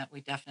connection that we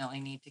definitely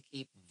need to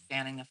keep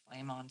fanning the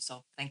flame on.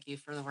 So thank you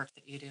for the work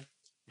that you do.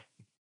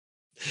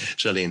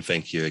 Charlene,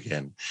 thank you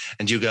again.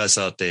 And you guys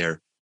out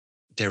there,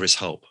 there is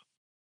hope.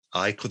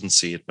 I couldn't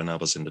see it when I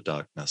was in the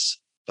darkness,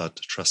 but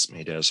trust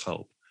me, there's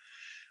hope.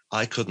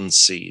 I couldn't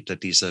see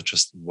that these are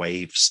just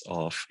waves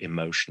of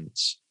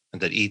emotions.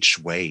 and that each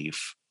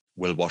wave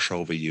will wash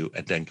over you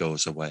and then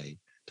goes away.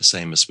 The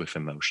same as with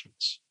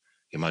emotions.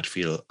 You might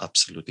feel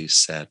absolutely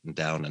sad and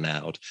down and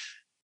out.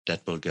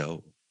 That will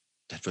go.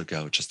 That will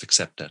go. Just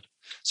accept that.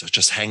 So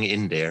just hang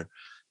in there.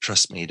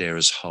 Trust me, there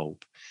is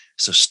hope.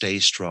 So stay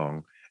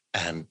strong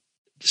and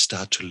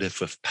start to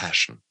live with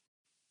passion.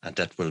 And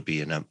that will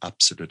be an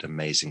absolute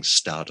amazing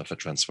start of a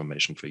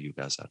transformation for you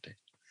guys out there.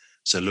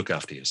 So look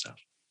after yourself.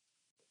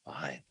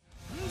 Bye.